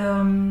 and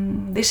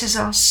this is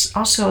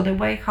also the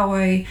way how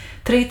I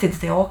treated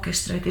the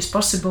orchestra. It is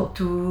possible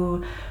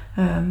to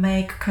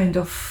make kind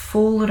of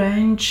full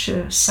range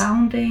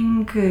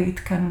sounding.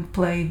 It can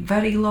play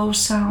very low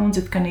sounds.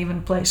 It can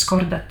even play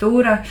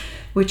scordatura,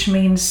 which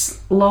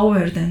means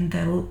lower than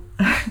the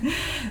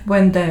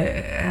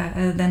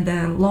than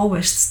the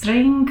lowest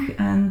string,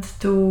 and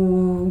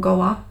to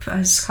go up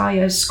as high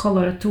as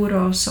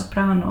coloratura or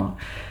soprano.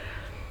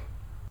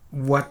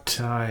 What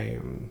I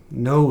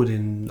note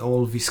in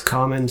all these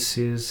comments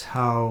is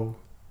how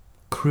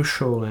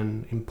crucial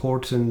and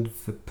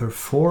important the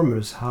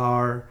performers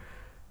are,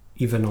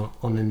 even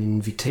on an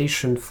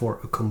invitation for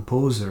a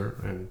composer.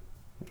 And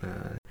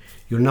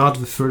you're not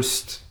the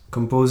first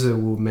composer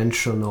who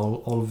mentioned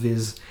all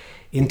these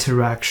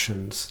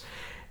interactions.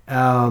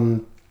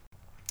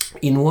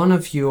 In one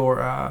of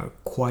your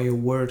choir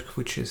work,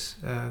 which is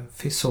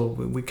Thistle,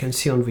 we can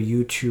see on the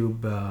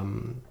YouTube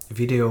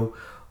video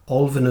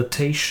all the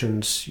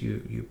notations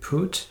you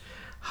put.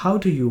 How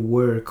do you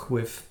work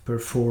with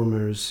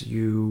performers?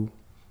 You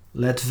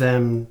let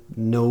them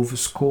know the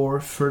score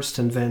first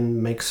and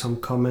then make some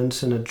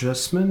comments and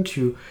adjustment?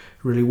 You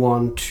really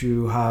want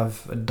to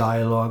have a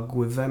dialogue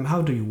with them?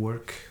 How do you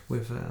work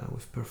with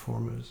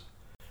performers?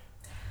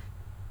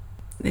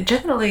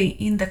 Generally,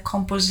 in the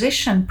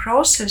composition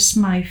process,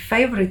 my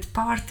favorite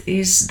part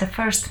is the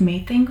first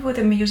meeting with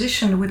a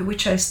musician with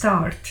which I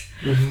start.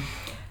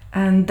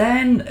 And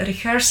then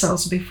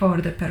rehearsals before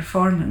the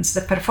performance.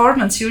 The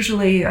performance,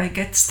 usually I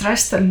get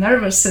stressed and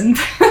nervous, and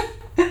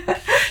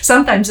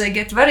sometimes I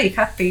get very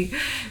happy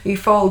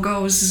if all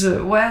goes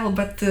well,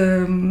 but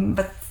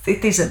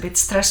it is a bit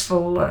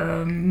stressful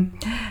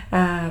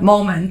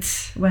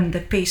moment when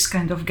the piece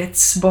kind of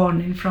gets born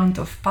in front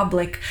of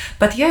public.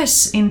 But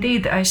yes,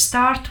 indeed, I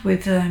start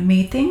with a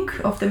meeting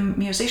of the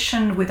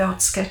musician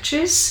without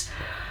sketches.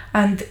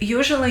 And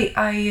usually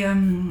I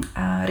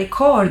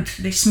record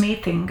this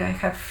meeting. I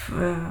have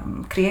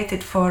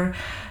created for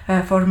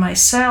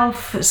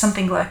myself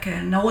something like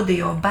an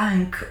audio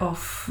bank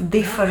of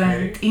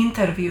different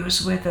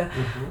interviews with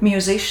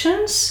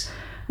musicians,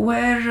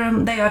 where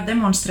they are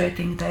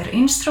demonstrating their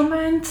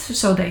instrument.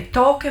 So they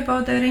talk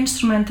about their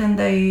instrument, and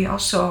they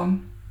also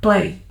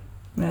play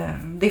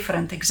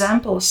different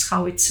examples,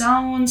 how it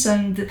sounds,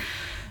 and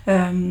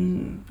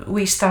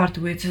we start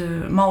with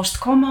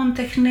most common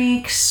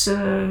techniques,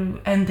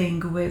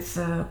 ending with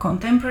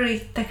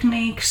contemporary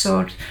techniques,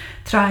 or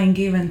trying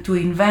even to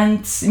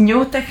invent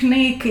new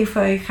technique if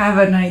I have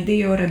an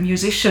idea, or a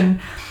musician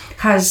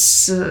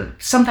has,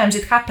 sometimes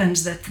it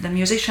happens that the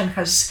musician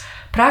has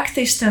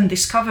practiced and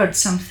discovered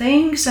some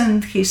things,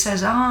 and he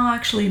says,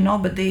 actually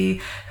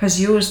nobody has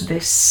used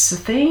this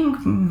thing,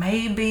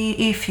 maybe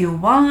if you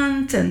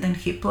want, and then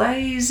he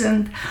plays.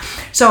 And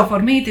so for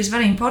me it is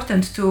very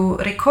important to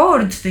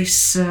record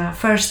this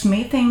first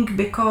meeting,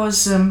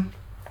 because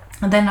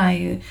then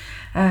I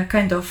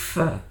kind of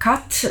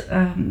cut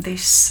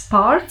these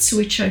parts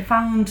which I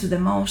found the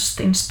most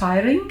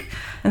inspiring,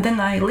 and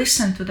then I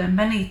listen to them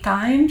many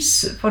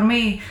times. For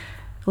me,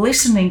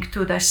 listening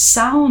to the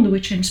sound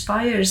which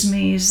inspires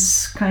me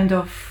is kind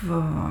of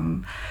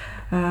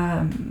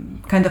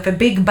a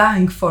big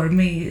bang for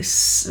me.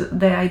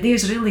 The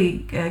ideas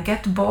really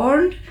get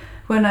born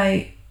when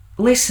I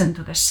listen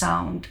to the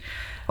sound.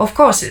 Of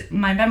course,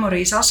 my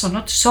memory is also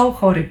not so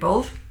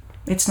horrible.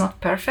 It's not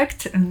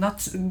perfect and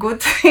not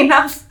good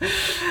enough,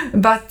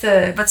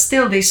 but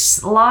still,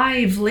 this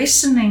live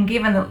listening,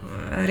 even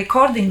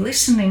recording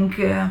listening,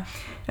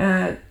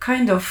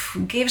 kind of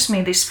gives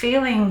me this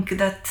feeling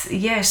that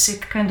yes,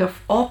 it kind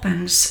of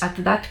opens at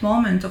that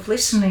moment of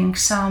listening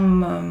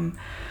some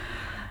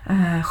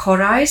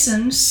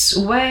horizons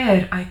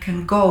where I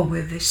can go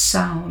with this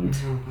sound.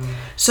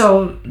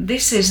 So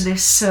this is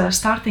this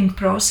starting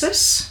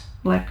process.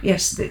 Like,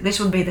 yes, this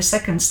would be the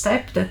second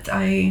step, that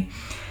I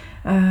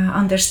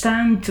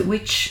understand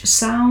which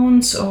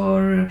sounds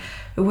or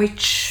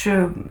which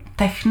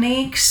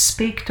techniques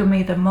speak to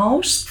me the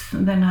most.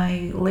 Then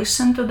I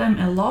listen to them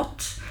a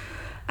lot,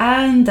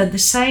 and at the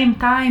same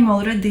time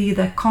already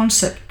the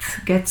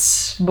concept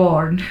gets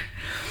born.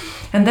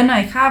 And then I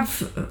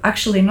have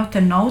actually not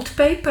a note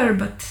paper,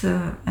 but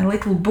a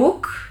little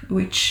book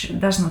which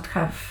does not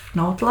have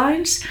note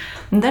lines.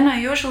 And then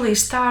I usually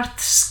start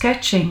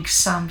sketching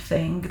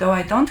something, though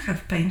I don't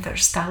have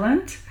painter's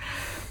talent.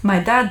 My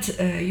dad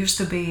used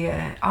to be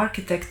an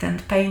architect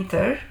and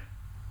painter,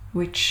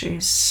 which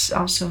is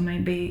also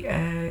maybe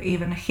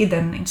even a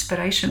hidden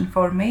inspiration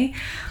for me.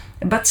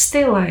 But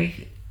still,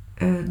 I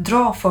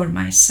draw for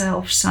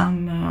myself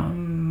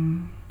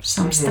some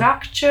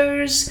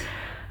structures.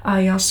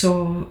 I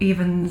also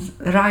even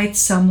write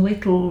some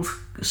little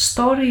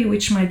story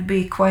which might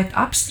be quite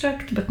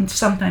abstract, but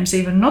sometimes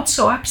even not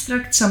so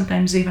abstract,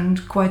 sometimes even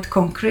quite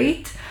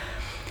concrete.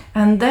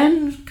 And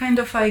then kind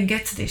of I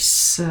get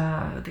this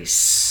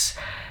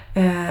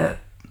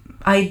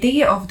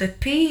idea of the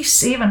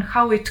piece, even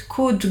how it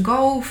could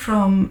go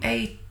from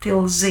A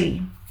till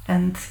Z.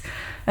 And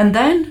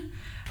then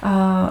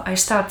I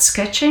start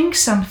sketching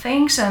some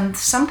things, and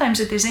sometimes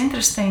it is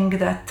interesting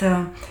that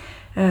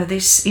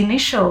this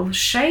initial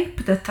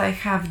shape that I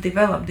have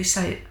developed, this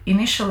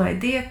initial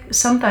idea,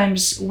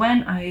 sometimes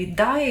when I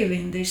dive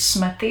in this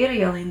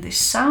material, in this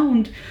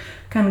sound,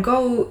 can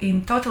go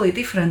in totally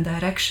different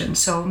directions.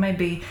 So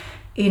maybe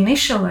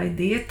initial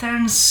idea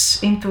turns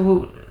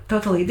into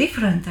totally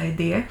different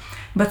idea,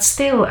 but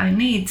still I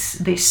need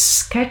this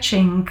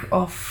sketching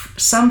of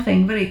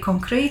something very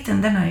concrete,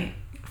 and then I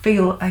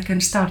feel I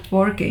can start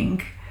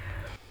working.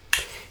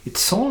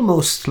 It's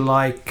almost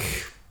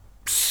like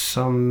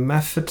some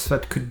methods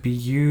that could be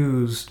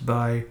used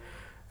by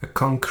a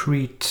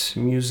concrete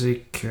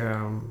music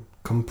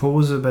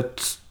composer,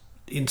 but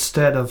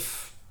instead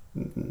of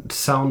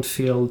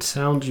sound-filled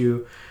sound,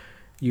 the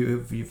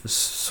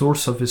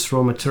source of this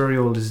raw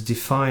material is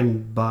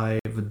defined by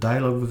the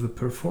dialogue with the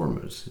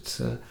performers.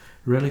 It's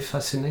really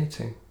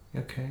fascinating.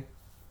 Okay.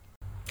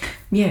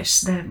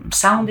 Yes, the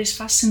sound is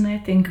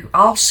fascinating.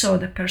 Also,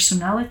 the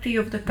personality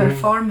of the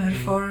performer.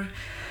 For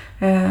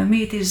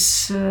me, it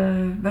is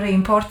very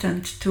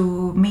important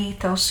to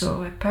meet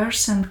also a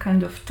person,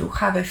 kind of to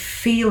have a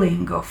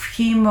feeling of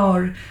him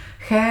or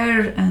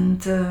her.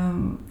 And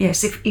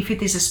yes, if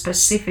it is a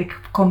specific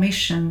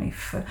commission,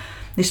 if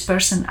this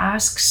person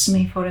asks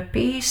me for a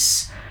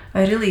piece,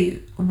 I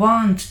really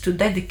want to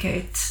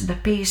dedicate the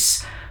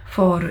piece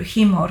for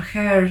him or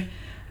her,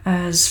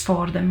 as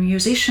for the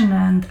musician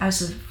and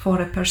as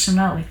for a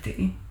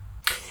personality.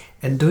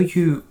 And do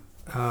you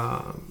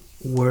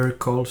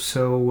work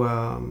also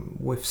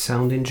with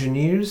sound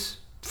engineers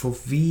for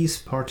these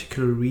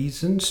particular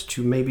reasons,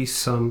 to maybe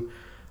some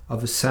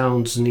of the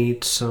sounds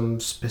need some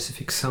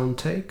specific sound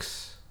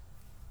takes?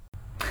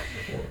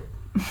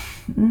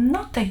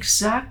 Not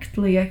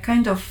exactly. I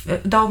kind of,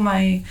 though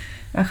my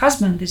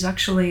husband is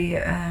actually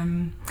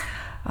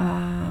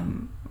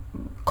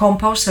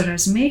composer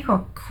as me,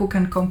 who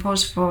can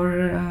compose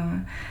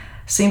for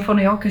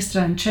symphony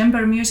orchestra and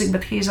chamber music,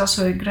 but he is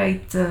also a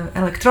great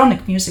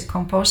electronic music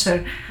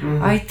composer.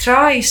 I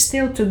try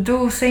still to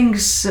do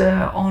things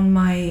on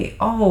my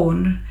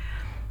own,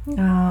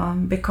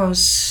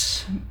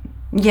 because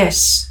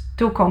yes,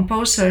 two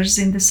composers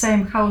in the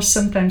same house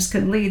sometimes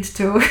can lead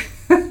to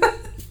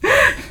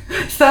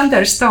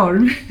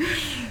thunderstorm.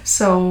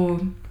 So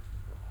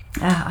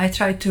I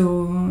try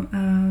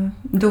to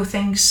do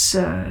things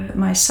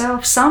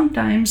myself.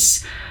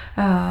 Sometimes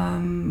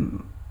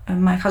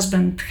my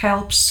husband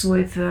helps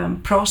with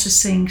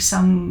processing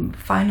some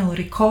final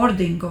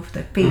recording of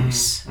the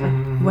piece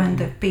when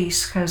the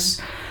piece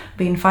has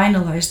been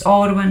finalized,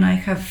 or when I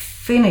have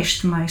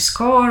finished my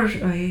score,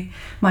 I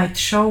might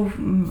show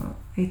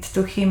it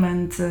to him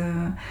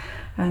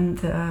and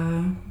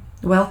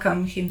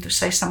welcome him to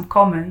say some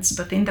comments,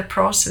 but in the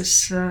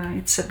process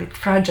it's a bit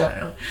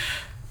fragile.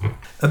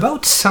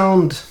 About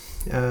sound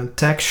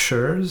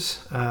textures,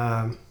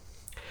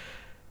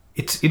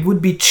 it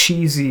would be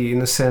cheesy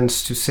in a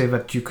sense to say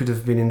that you could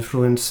have been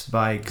influenced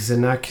by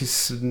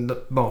Xenakis.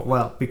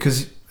 Well,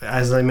 because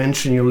as I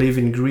mentioned, you live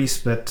in Greece,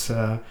 but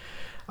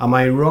am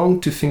I wrong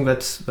to think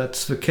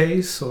that's the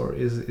case, or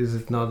is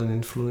it not an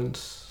influence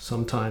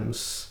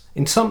sometimes?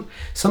 In some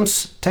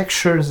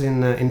textures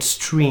in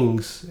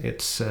strings,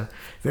 it's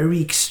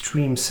very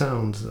extreme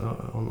sounds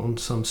on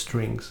some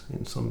strings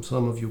in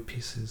some of your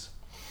pieces.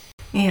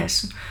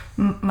 Yes,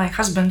 my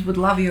husband would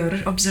love your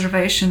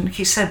observation.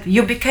 He said,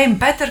 you became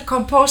better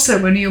composer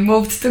when you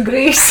moved to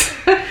Greece.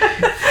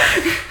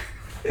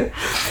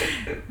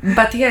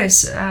 But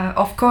yes,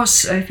 of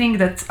course, I think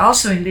that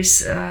also in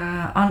this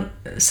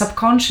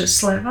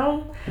subconscious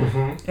level,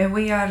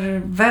 we are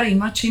very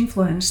much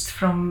influenced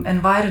from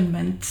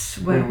environment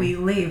where we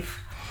live.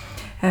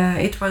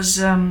 It was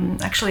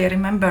actually, I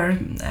remember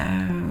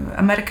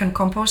American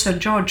composer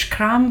George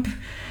Crumb,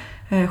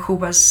 who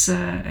was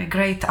a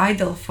great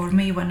idol for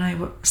me when I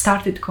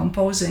started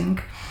composing.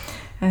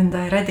 And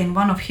I read in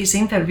one of his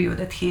interviews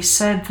that he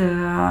said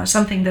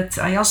something that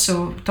I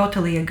also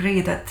totally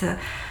agree, that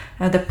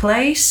the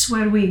place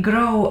where we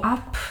grow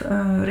up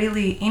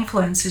really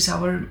influences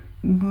our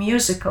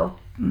musical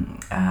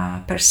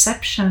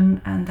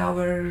perception and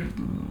our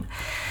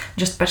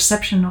just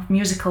perception of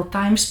musical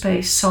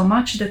time-space so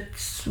much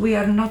that we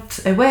are not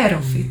aware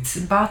of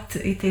it, but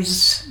it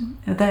is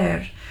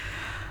there.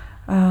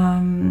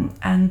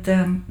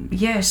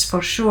 Yes,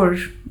 for sure,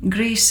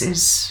 Greece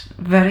is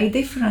very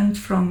different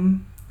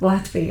from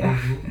Latvia.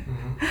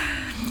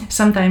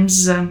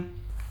 Sometimes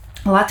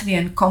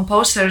Latvian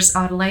composers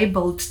are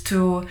labeled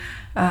to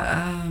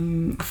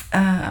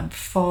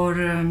for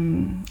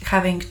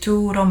having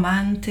too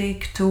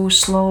romantic, too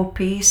slow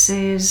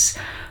pieces,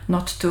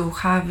 not to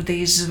have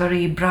these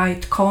very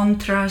bright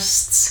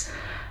contrasts,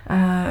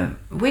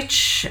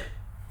 which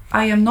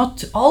I am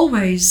not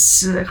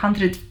always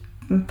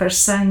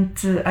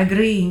 100%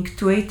 agreeing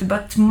to it,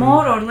 but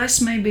more or less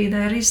maybe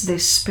there is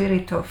this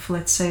spirit of,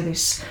 let's say,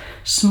 this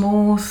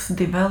smooth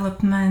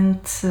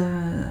development,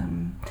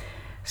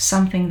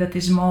 something that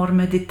is more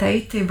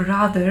meditative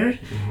rather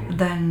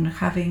than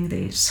having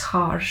these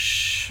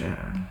harsh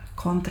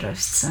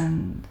contrasts.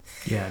 And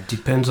yeah, it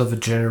depends on the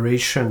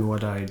generation.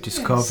 What I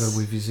discover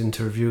with these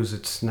interviews,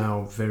 it's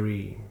now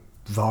very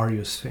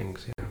various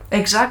things. Yeah.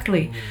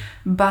 Exactly,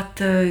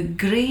 but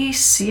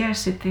Greece,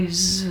 yes, it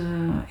is.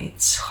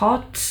 It's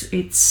hot.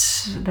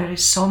 There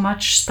is so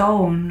much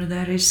stone.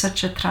 There is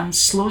such a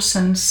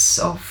translucence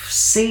of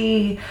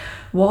sea,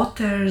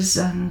 waters,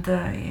 and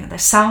the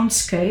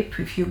soundscape.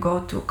 If you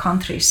go to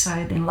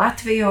countryside in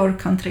Latvia or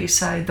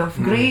countryside of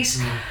Greece,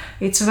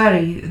 it's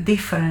very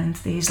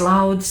different. These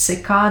loud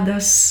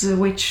cicadas,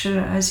 which,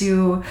 as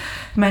you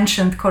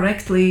mentioned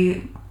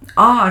correctly,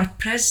 are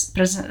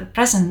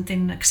present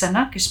in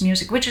Xenakis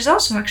music, which is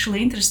also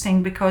actually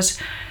interesting because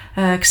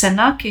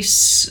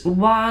Xenakis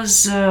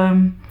was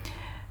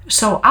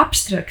so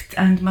abstract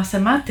and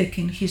mathematic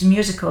in his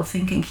musical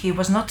thinking. He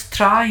was not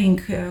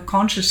trying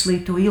consciously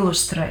to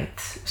illustrate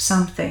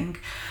something,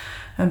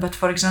 but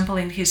for example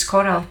in his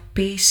choral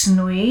piece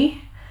Nuit,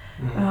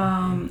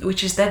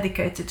 which is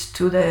dedicated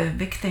to the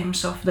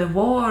victims of the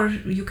war,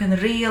 you can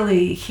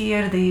really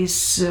hear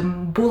these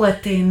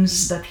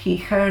bulletins that he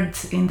heard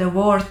in the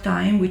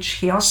wartime, which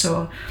he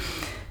also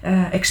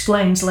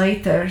explains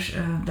later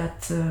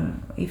that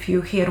if you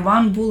hear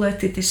one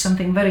bullet, it is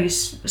something very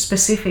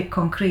specific,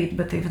 concrete,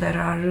 but if there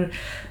are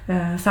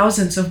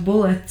thousands of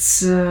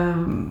bullets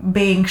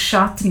being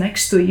shot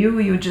next to you,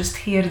 you just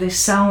hear this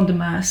sound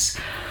mass.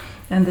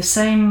 And the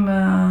same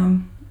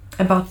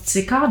about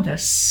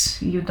cicadas,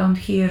 you don't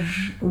hear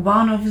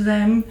one of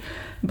them,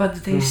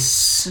 but this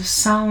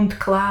sound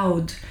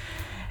cloud.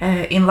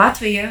 In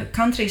Latvia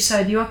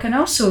countryside, you can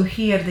also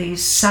hear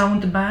these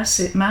sound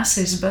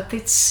masses, but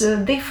it's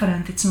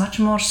different. It's much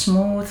more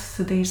smooth.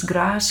 These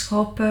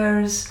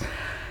grasshoppers,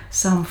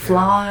 some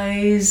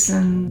flies,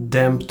 and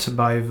damped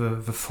by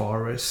the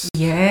forest.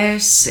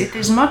 Yes, it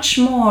is much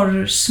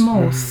more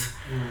smooth,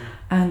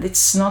 and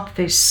it's not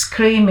this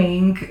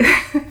screaming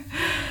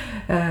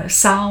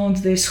sound,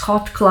 this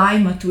hot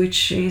climate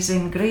which is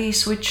in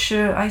Greece, which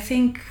I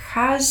think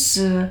has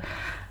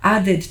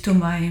added to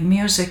my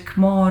music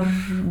more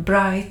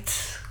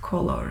bright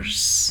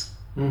colors.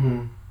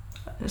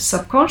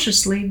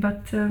 Subconsciously,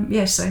 but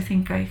yes, I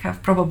think I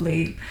have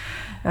probably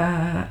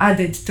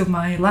added to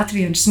my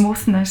Latvian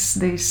smoothness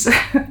these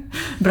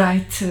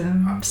bright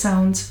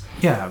sounds.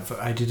 Yeah,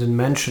 I didn't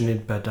mention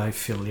it, but I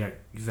feel like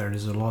there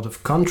is a lot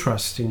of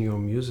contrast in your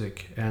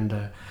music.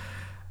 And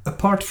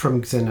apart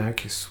from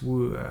Xenakis,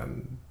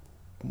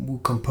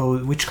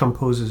 which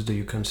composers do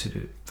you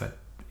consider that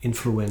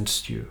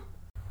influenced you?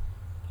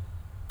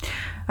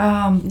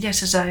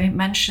 Yes, as I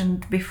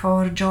mentioned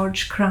before,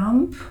 George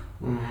Crumb.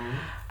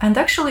 And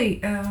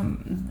actually,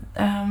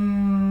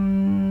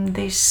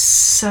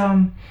 this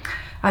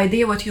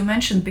idea, what you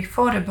mentioned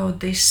before about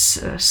this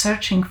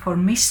searching for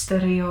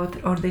mystery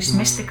or this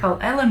mystical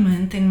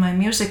element in my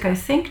music, I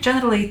think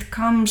generally it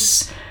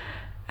comes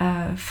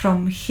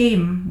from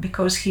him,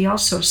 because he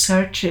also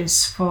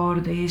searches for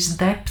these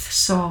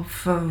depths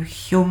of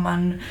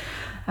human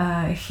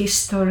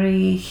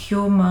history,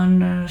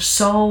 human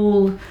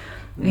soul,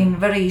 in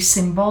very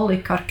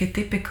symbolic,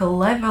 archetypical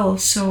level.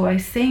 So I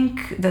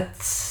think that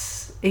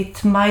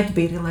it might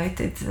be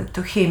related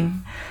to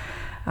him.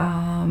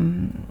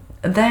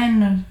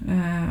 Then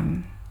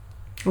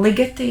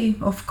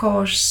Ligeti, of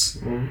course.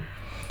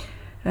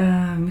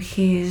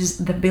 His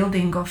the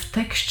building of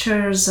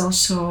textures,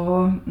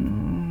 also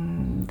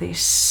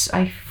this,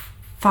 I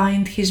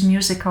find his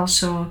music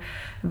also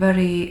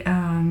very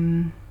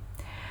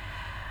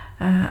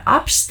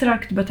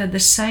abstract, but at the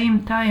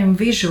same time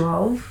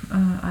visual.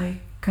 I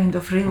kind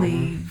of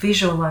really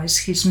visualize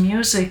his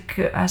music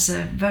as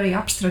a very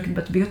abstract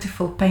but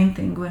beautiful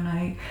painting when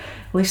I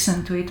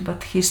listen to it,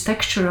 but his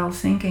textural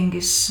thinking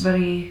is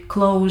very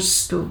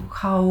close to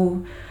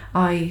how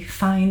I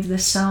find the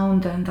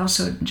sound, and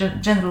also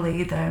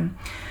generally the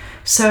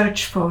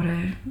search for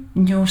a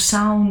new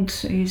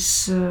sound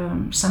is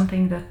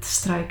something that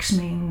strikes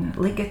me in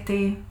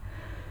Ligeti.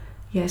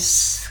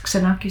 Yes,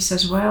 Xenakis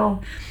as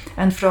well.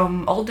 And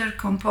from older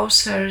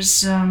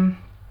composers,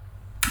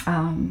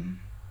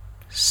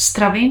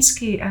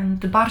 Stravinsky and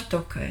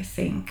Bartók, I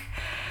think.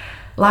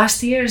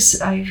 Last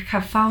years I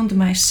have found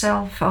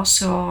myself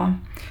also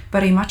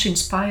very much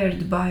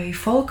inspired by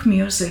folk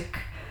music,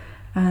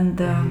 and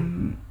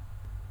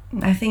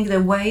I think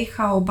the way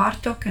how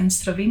Bartók and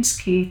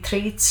Stravinsky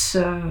treats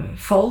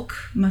folk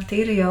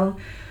material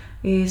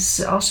is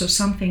also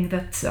something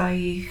that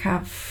I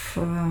have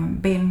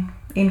been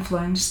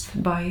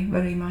influenced by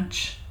very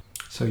much.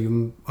 So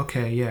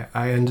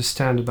I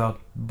understand about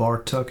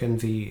Bartók and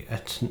the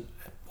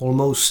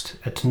almost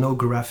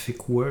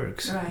ethnographic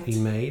works he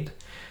made.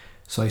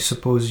 So I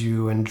suppose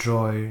you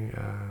enjoy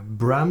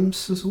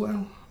Brahms as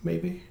well,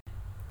 maybe?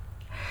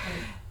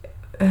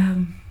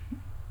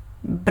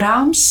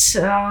 Brahms,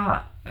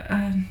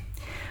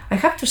 I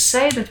have to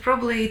say that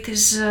probably it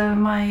is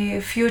my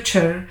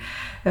future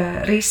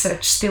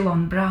research still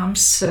on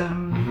Brahms.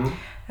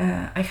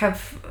 I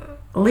have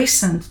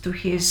listened to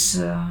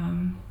his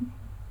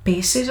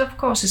pieces, of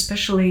course,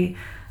 especially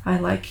I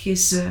like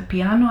his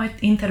piano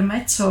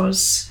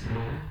intermezzos.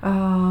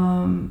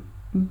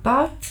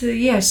 But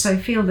yes, I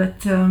feel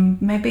that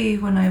maybe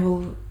when I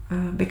will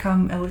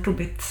become a little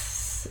bit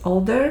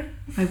older,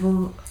 I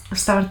will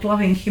start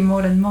loving him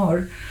more and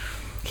more.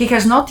 He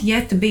has not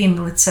yet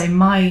been, let's say,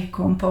 my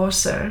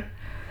composer,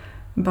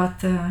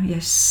 but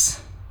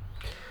yes.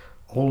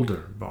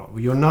 Older, but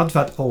you're not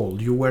that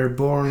old. You were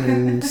born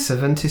in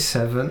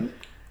 77,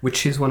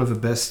 which is one of the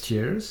best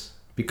years,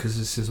 because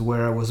this is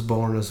where I was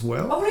born as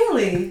well. Oh,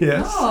 really?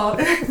 Yes. Oh.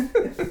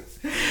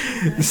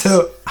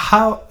 So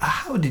how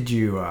did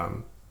you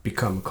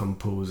become a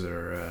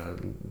composer?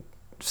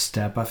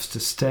 Step after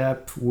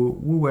step,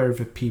 who were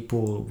the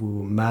people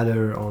who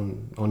matter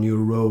on your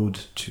road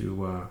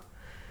to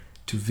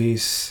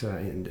this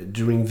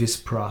during this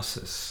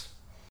process?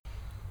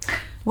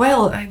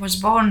 Well, I was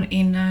born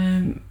in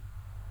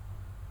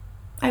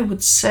I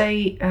would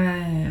say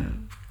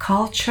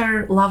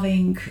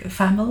culture-loving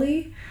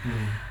family.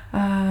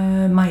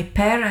 My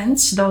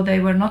parents, though they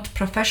were not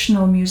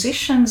professional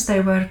musicians,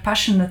 they were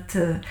passionate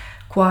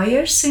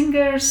choir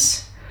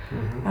singers.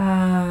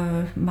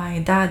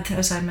 My dad,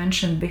 as I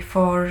mentioned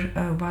before,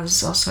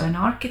 was also an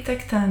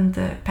architect and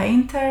a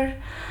painter.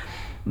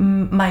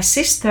 My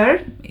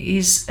sister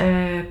is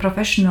a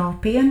professional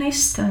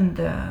pianist and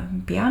a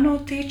piano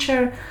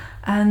teacher,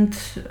 and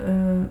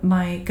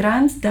my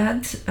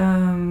granddad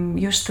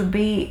used to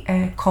be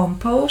a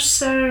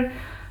composer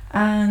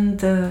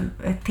and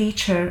a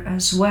teacher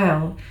as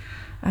well.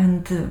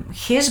 And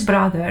his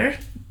brother,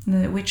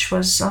 which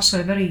was also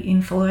a very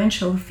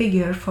influential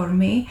figure for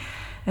me,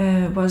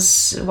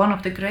 was one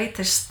of the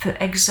greatest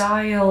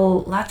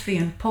exile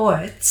Latvian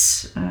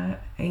poets,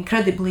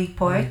 incredibly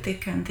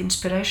poetic and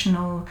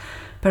inspirational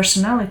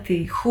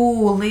personality,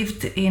 who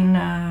lived in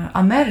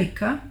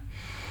America.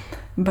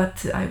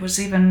 But I was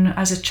even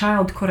as a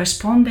child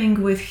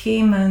corresponding with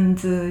him, and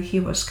he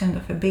was kind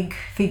of a big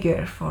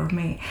figure for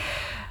me.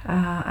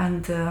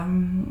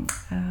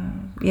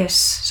 Yes,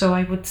 so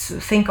I would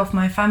think of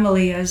my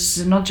family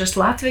as not just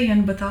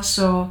Latvian, but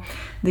also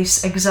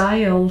this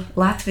exile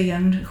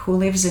Latvian who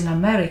lives in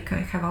America.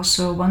 I have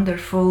also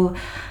wonderful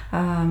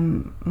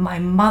my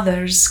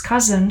mother's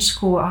cousins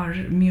who are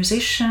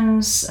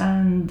musicians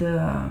and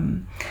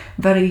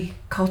very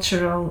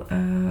cultural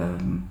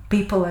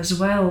people as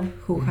well,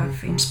 who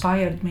have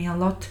inspired me a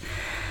lot.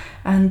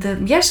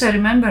 And yes, I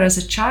remember as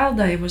a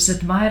child I was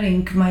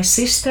admiring my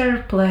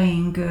sister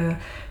playing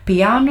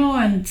piano,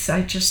 and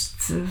I just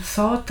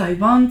thought I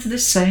want the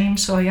same.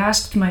 So I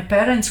asked my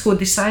parents, who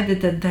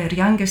decided that their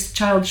youngest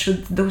child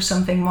should do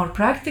something more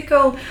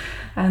practical,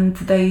 and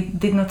they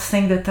did not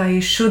think that I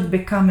should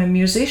become a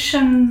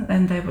musician.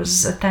 And I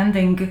was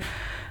attending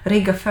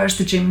Riga First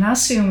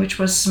Gymnasium, which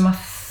was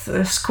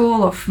a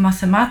school of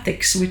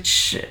mathematics,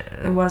 which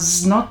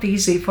was not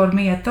easy for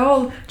me at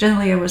all.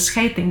 Generally, I was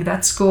hating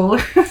that school.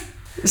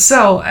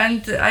 So,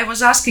 and I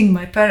was asking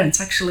my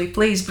parents, actually,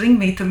 please bring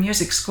me to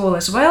music school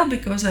as well,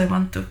 because I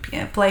want to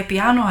play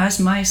piano as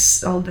my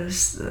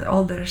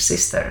older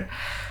sister.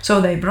 So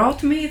they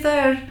brought me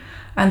there,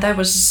 and I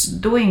was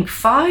doing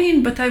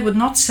fine, but I would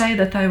not say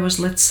that I was,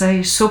 let's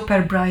say,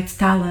 super bright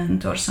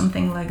talent or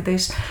something like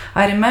this.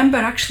 I remember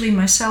actually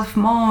myself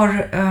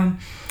more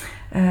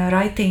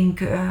writing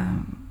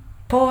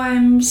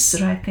poems,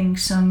 writing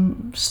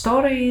some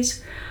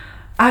stories.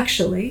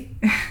 Actually,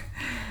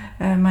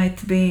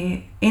 might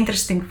be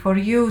interesting for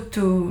you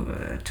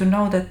to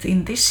know that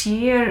in this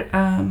year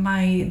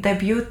my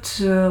debut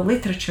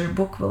literature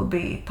book will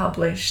be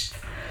published.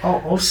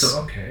 Oh,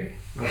 also, okay.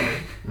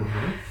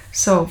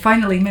 So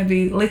finally,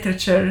 maybe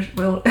literature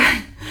will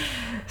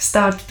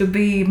start to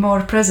be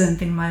more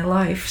present in my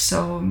life.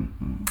 So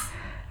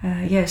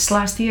yes,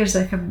 last years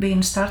I have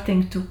been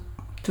starting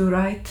to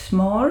write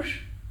more,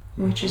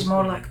 which is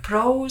more like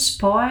prose,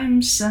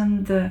 poems,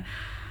 and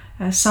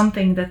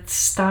something that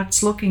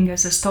starts looking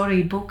as a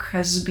storybook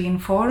has been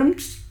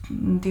formed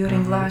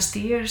during last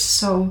years.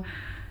 So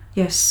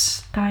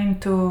yes, time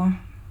to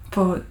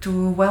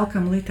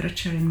welcome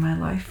literature in my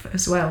life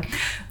as well.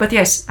 But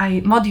yes,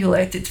 I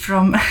modulated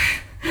from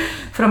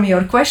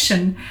your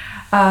question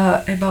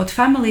about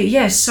family.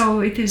 Yes, so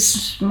it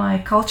is my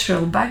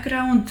cultural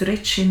background,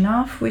 rich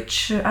enough,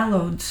 which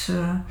allowed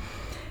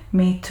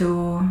me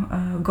to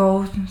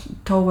go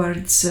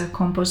towards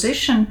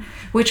composition,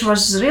 which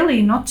was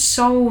really not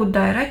so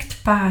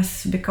direct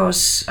path,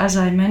 because as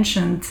I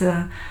mentioned,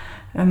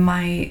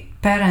 my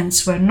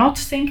parents were not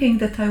thinking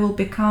that I will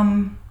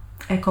become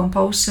a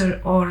composer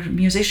or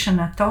musician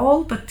at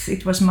all, but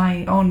it was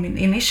my own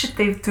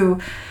initiative to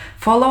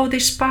follow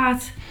this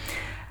path.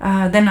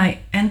 Then I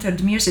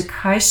entered music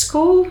high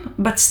school,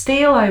 but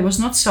still I was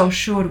not so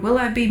sure, will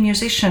I be a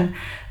musician?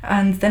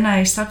 And then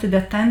I started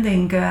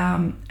attending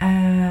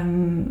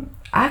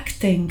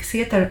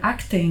theater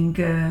acting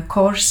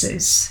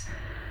courses.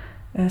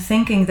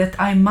 thinking that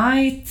I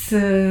might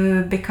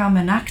become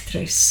an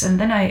actress, and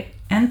then I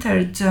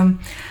entered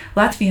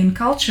Latvian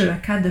Culture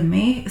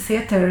Academy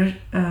theater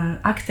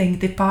acting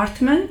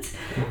department.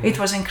 Mm-hmm. It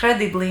was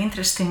incredibly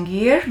interesting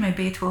year.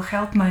 Maybe it will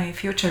help my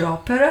future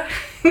opera.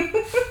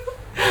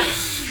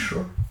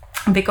 Sure.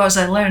 Because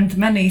I learned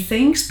many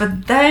things,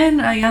 but then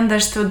I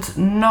understood,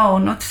 no,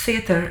 not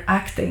theater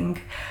acting.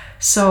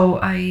 So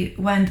I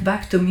went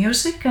back to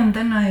music, and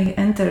then I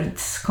entered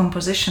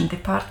composition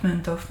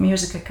department of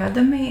Music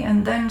Academy,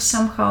 and then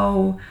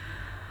somehow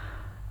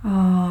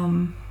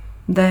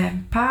the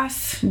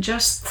path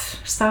just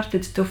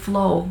started to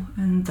flow,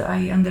 and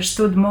I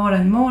understood more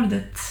and more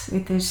that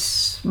it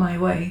is my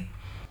way.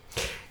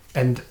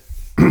 And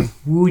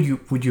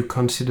would you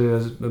consider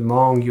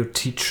among your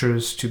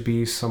teachers to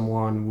be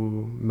someone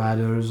who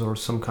matters, or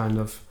some kind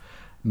of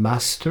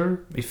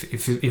master,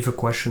 if a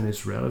question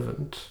is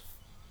relevant?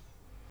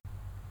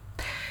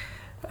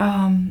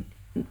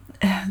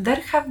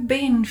 There have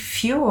been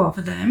few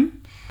of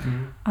them.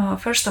 Mm-hmm.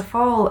 First of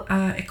all,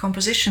 a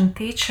composition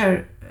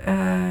teacher,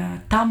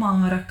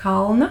 Tamara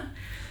Kalna,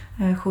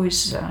 who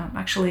is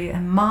actually a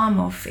mom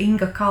of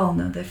Inga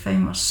Kalna, the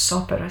famous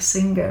opera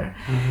singer.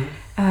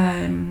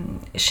 Mm-hmm.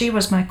 She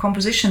was my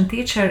composition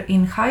teacher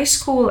in high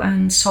school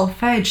and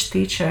solfege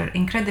teacher,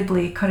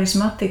 incredibly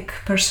charismatic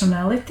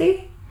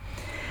personality.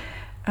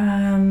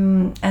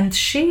 And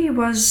she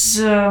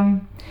was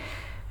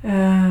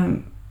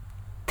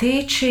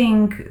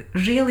teaching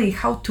really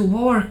how to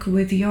work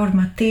with your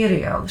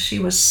material. She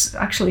was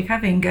actually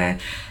having a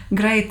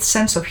great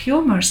sense of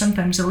humor,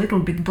 sometimes a little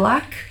bit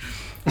black.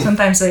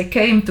 Sometimes I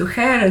came to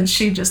her and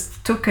she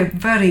just took a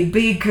very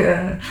big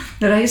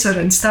razor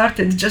and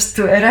started just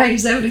to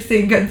erase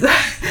everything, and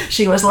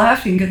she was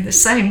laughing at the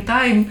same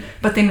time,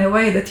 but in a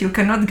way that you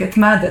cannot get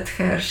mad at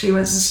her. She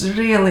was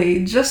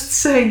really just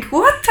saying,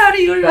 "What are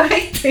you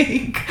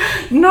writing?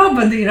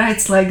 Nobody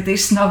writes like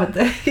this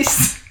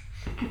nowadays."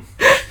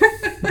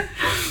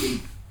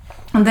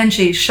 And then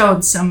she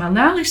showed some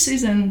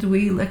analysis, and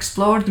we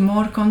explored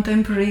more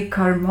contemporary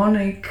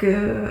harmonic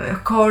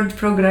chord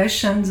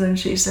progressions, and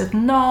she said,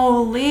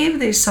 "No, leave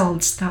this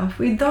old stuff.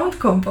 We don't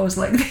compose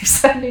like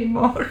this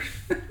anymore."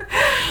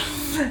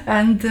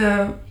 And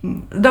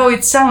though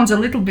it sounds a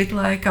little bit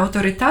like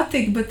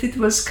authoritative, but it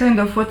was kind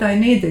of what I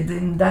needed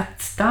in that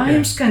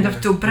times,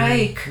 to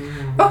break,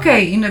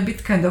 okay, in a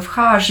bit kind of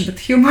harsh but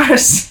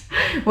humorous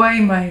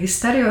way, my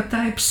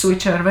stereotypes,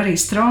 which are very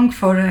strong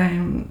for a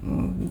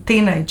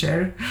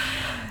teenager.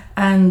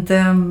 And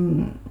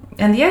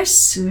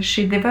yes,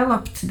 she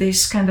developed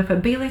this kind of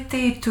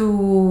ability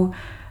to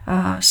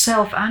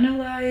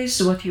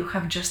self-analyze what you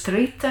have just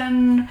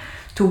written,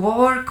 to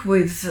work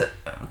with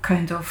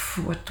kind of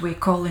what we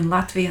call in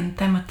Latvian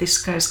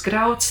tematiskais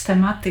grauds,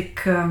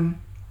 thematic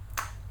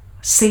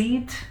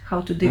seed,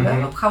 how to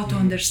develop, how to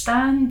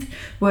understand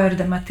where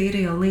the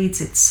material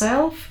leads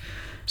itself.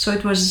 So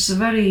it was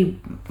very,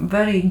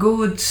 very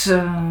good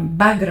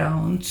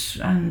background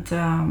and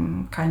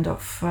kind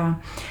of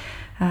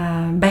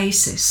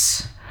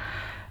basis.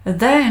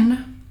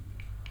 Then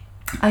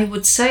I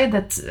would say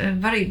that a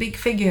very big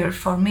figure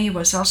for me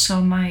was also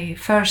my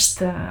first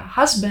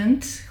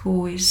husband,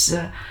 who is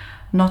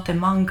not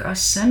among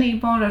us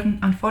anymore,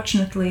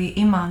 unfortunately,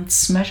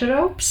 Imants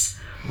Mežerops.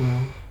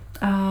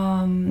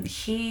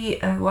 He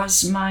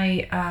was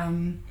my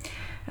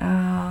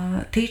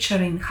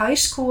teacher in high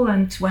school,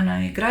 and when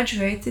I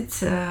graduated,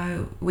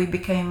 we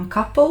became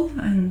couple,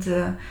 and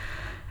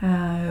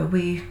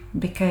we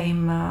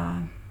became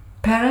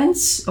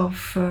parents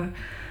of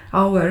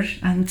our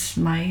and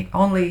my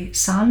only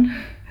son,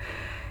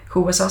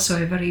 who was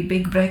also a very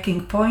big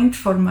breaking point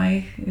for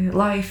my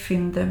life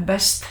in the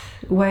best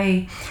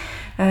way.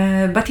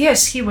 But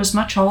yes, he was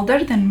much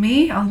older than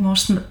me,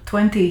 almost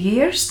 20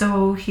 years,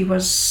 though he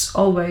was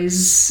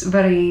always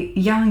very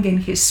young in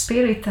his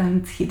spirit,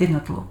 and he did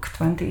not look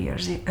 20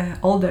 years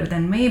older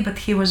than me, but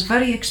he was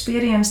very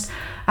experienced.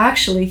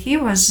 Actually, he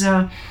was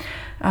a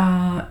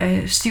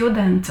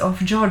student of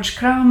George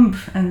Crumb,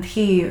 and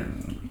he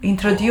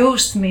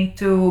introduced me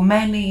to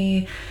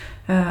many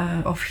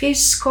of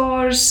his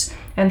scores,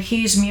 and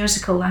his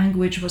musical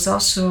language was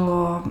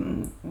also,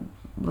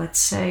 let's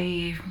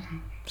say,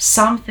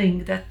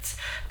 something that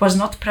was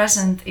not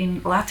present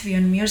in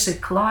Latvian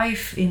music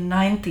life in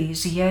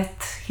 90s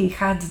yet. He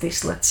had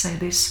this, let's say,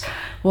 this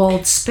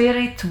world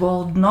spirit,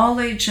 world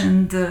knowledge,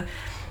 and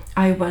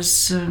I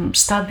was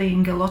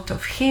studying a lot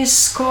of his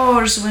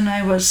scores when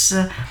I was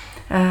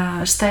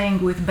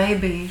staying with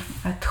baby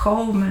at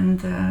home,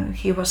 and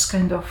he was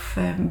kind of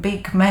a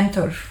big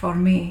mentor for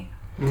me.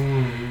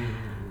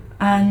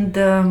 And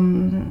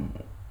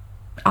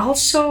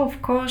also,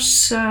 of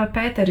course,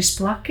 Pēteris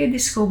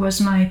Plakidis, who was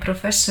my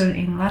professor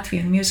in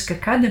Latvian Music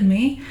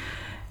Academy,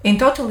 in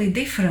totally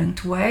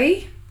different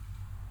way.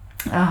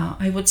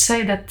 I would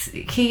say that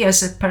he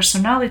as a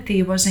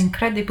personality was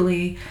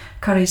incredibly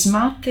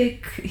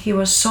charismatic, he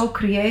was so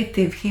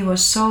creative, he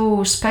was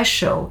so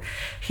special.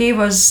 He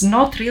was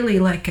not really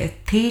like a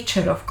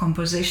teacher of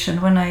composition.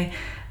 When I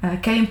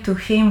came to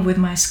him with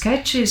my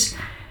sketches,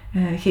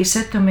 he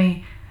said to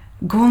me,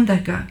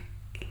 Gundega,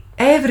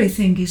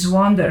 everything is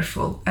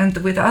wonderful. And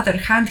with the other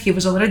hand, he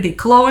was already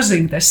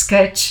closing the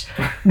sketch.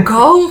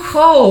 Go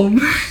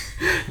home,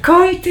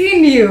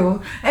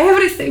 continue,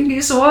 everything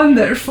is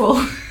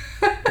wonderful.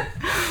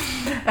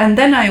 And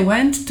then I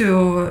went to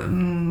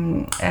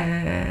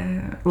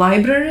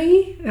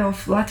library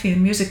of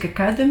Latvian Music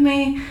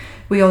Academy.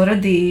 We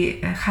already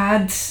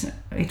had,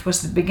 it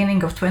was the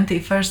beginning of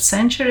 21st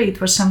century,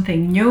 it was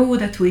something new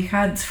that we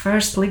had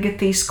first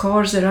Ligeti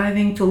scores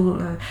arriving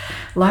to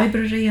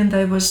library, and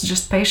I was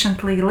just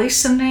patiently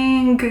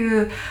listening,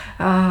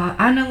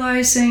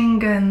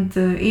 analyzing, and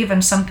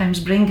even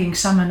sometimes bringing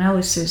some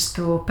analysis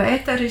to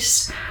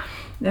Pēteris.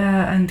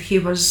 And he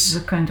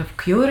was kind of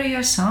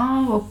curious,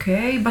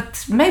 okay,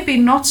 but maybe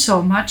not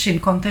so much in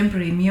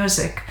contemporary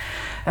music.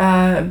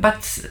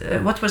 But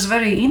what was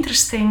very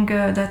interesting,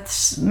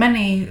 that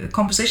many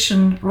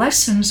composition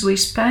lessons we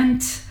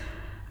spent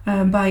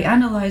by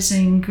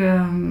analyzing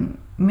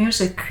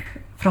music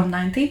from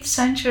 19th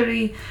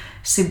century,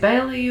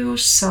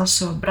 Sibelius,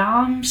 also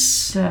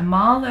Brahms,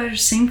 Mahler,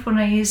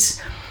 symphonies.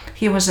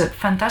 He was a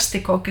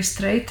fantastic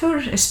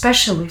orchestrator, a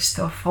specialist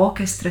of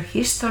orchestra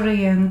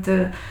history,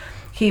 and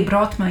he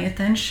brought my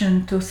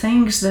attention to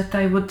things that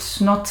I would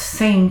not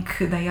think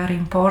they are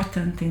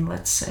important in,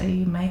 let's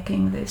say,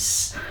 making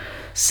this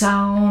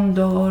sound,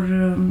 or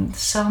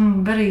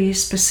some very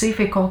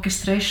specific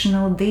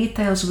orchestrational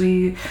details.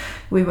 We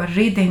were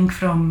reading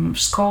from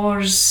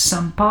scores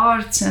some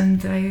parts,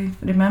 and I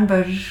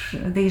remember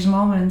these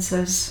moments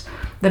as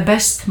the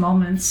best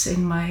moments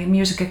in my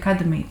music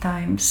academy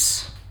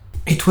times.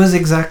 It was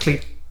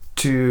exactly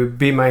to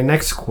be my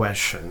next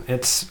question.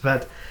 It's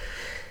that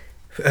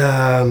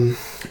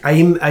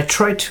I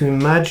try to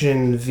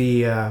imagine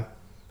the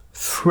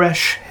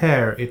fresh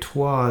air it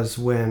was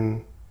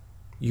when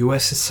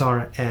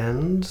USSR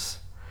ends,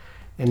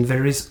 and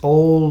there is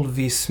all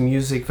this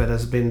music that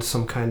has been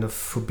some kind of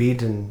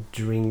forbidden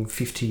during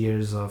 50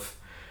 years of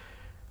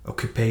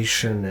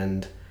occupation,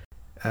 and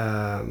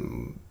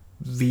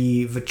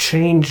the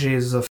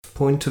changes of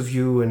point of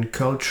view and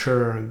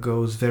culture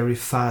goes very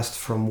fast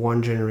from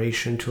one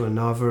generation to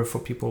another. For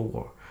people who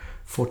are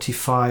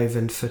 45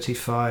 and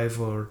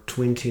 35 or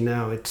 20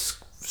 now, it's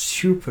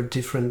super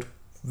different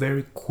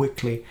very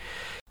quickly.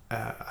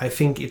 I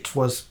think it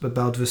was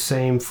about the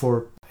same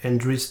for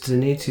Andris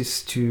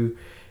Zenitis to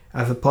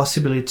have a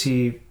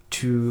possibility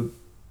to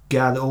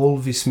get all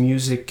this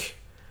music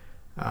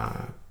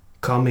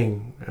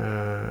coming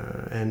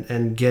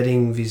and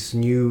getting these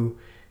new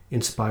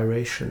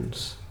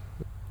inspirations.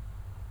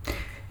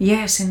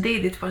 Yes,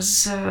 indeed, it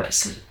was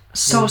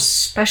so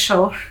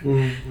special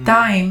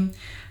time.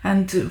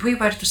 And we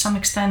were, to some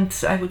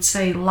extent, I would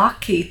say,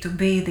 lucky to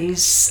be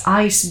these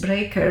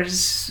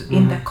icebreakers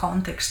in the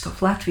context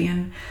of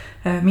Latvian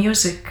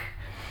music,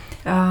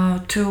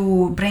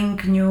 to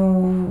bring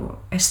new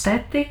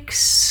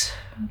aesthetics,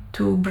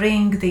 to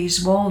bring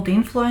these world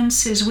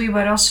influences. We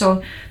were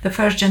also the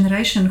first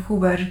generation who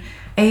were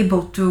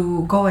able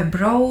to go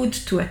abroad,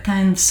 to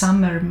attend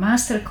summer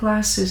master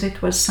classes.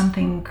 It was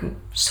something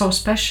so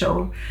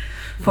special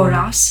for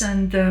us,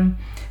 and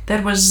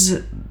there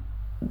was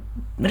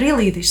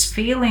really this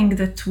feeling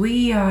that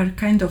we are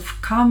kind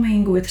of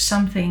coming with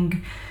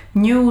something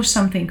new,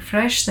 something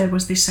fresh. There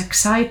was this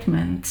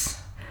excitement,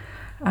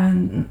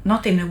 and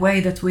not in a way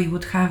that we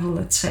would have,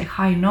 let's say,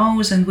 high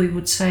nose and we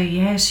would say,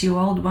 yes, you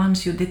old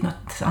ones, you did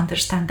not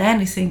understand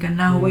anything, and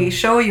now we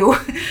show you.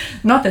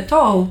 Not at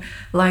all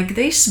like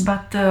this,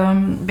 but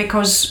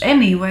because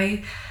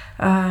anyway,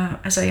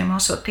 as I am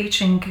also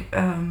teaching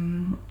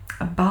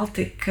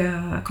Baltic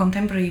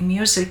contemporary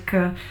music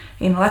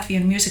in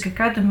Latvian Music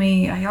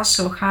Academy, I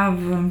also have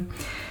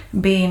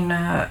been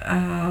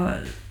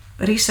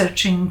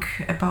researching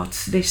about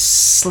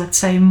this, let's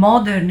say,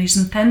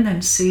 modernism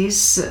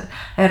tendencies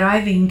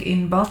arriving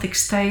in Baltic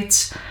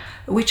states,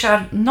 which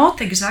are not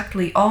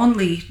exactly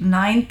only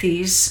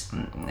 90s.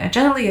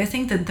 Generally, I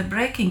think that the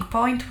breaking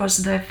point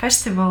was the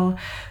festival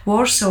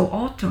Warsaw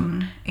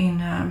Autumn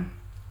in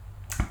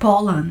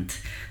Poland.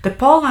 The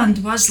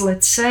Poland was,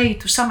 let's say,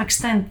 to some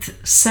extent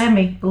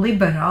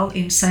semi-liberal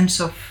in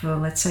sense of,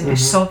 let's say, the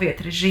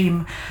Soviet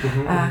regime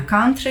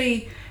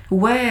country,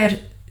 where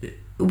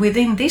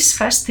within this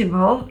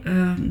festival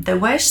the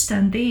West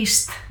and the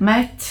East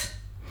met.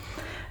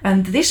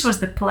 And this was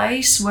the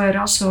place where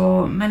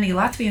also many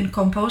Latvian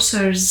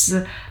composers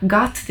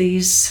got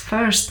these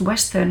first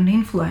Western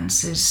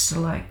influences,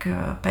 like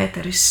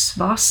Pēteris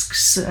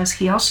Vasks, as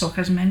he also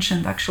has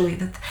mentioned actually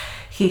that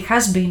he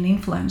has been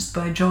influenced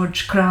by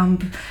George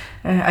Crumb.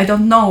 I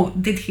don't know,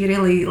 did he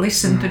really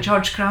listen to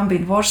George Crumb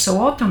in Warsaw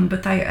Autumn,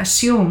 but I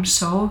assume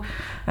so.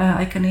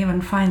 I can even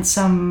find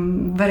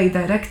some very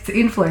direct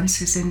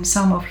influences in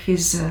some of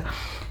his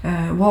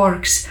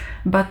works.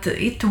 But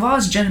it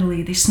was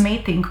generally this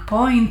meeting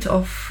point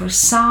of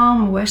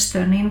some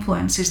Western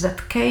influences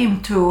that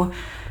came to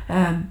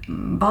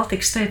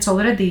Baltic states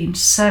already in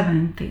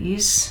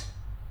 70s.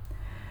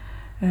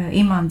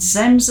 Imants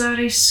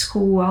Zemzaris,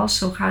 who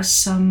also has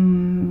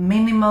some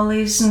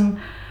minimalism,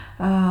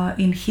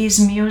 in his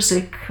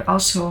music,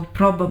 also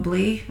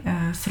probably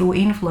through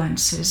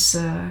influences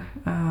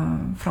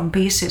from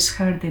pieces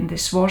heard in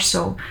this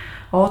Warsaw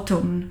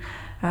autumn.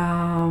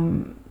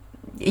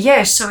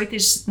 Yes, so it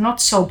is not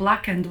so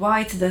black and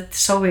white that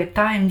Soviet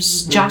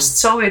times, just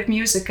Soviet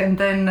music, and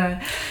then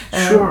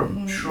Sure.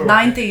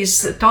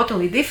 90s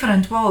totally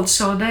different world.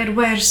 So there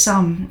were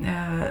some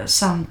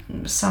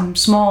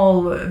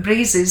small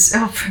breezes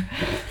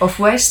of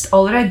West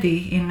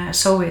already in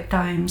Soviet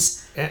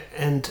times.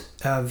 And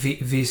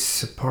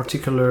this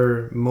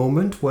particular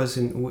moment was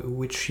in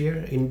which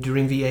year?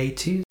 During the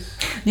 80s?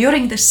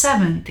 During the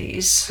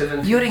 70s.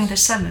 During the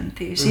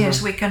 70s,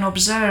 yes, we can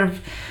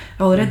observe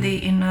already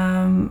in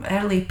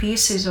early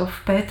pieces of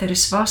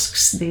Pēteris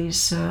Vasks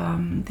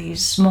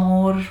these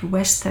more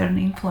Western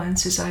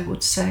influences, I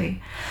would say,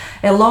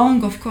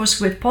 along, of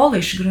course, with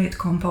Polish great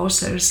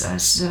composers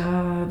as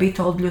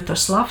Witold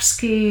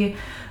Lutosławski,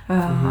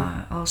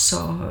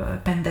 also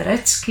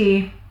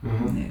Penderecki,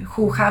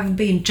 who have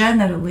been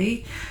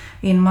generally,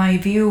 in my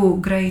view,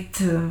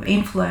 great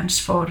influence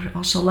for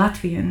also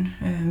Latvian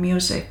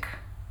music.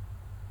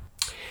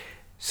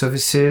 So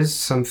this is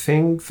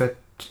something that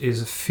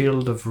is a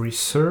field of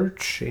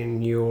research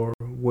in your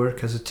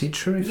work as a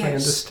teacher, if I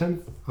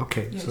understand?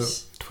 Okay, yes. So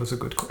it was a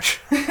good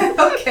question.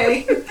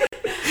 Okay.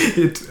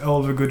 It's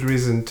all a good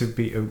reason to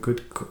be a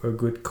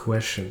good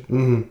question.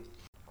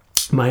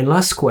 My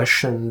last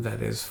question,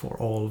 that is for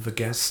all the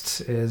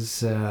guests,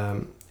 is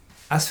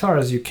as far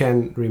as you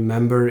can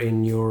remember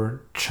in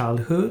your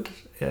childhood,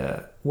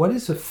 what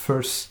is the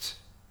first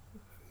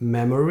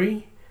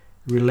memory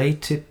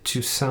related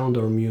to sound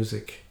or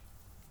music?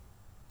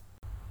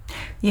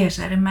 Yes,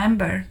 I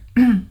remember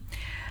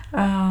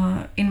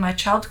in my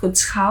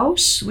childhood's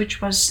house,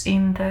 which was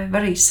in the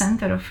very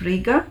center of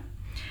Riga.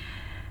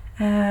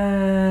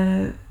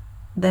 The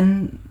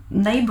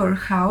neighbor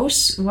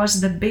house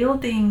was the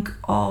building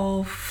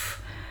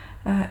of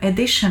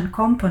edition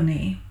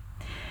company.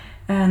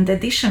 And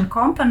edition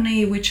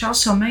company, which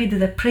also made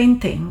the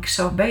printing.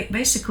 So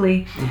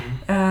basically,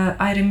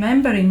 I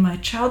remember in my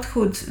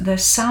childhood the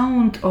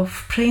sound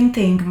of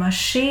printing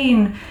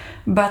machine,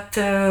 but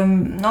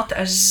not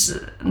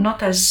as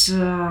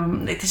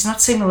it is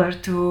not similar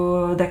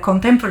to the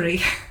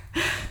contemporary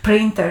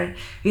printer.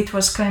 It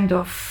was kind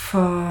of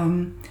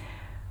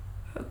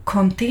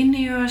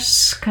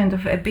continuous, kind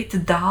of a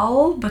bit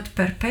dull, but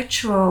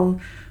perpetual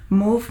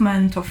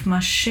movement of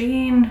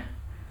machine,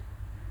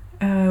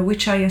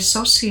 which I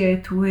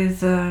associate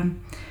with a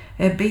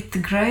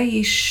bit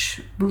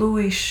grayish,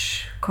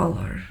 bluish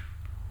color.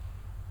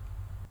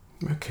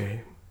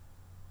 Okay.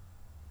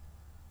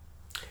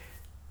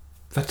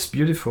 That's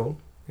beautiful.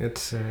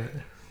 It's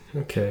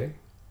okay.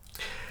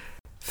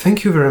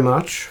 Thank you very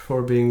much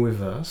for being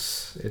with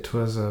us. It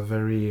was a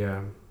very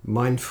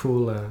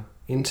mindful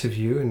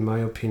interview, in my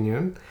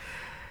opinion.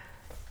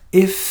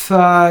 If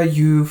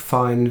you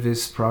find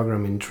this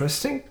program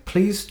interesting,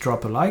 please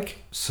drop a like,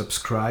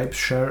 subscribe,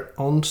 share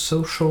on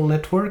social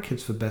network.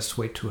 It's the best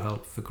way to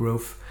help the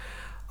growth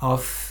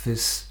of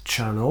this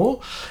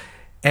channel.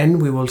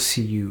 And we will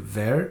see you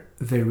there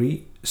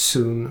very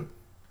soon.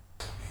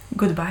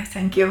 Goodbye,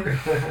 thank you.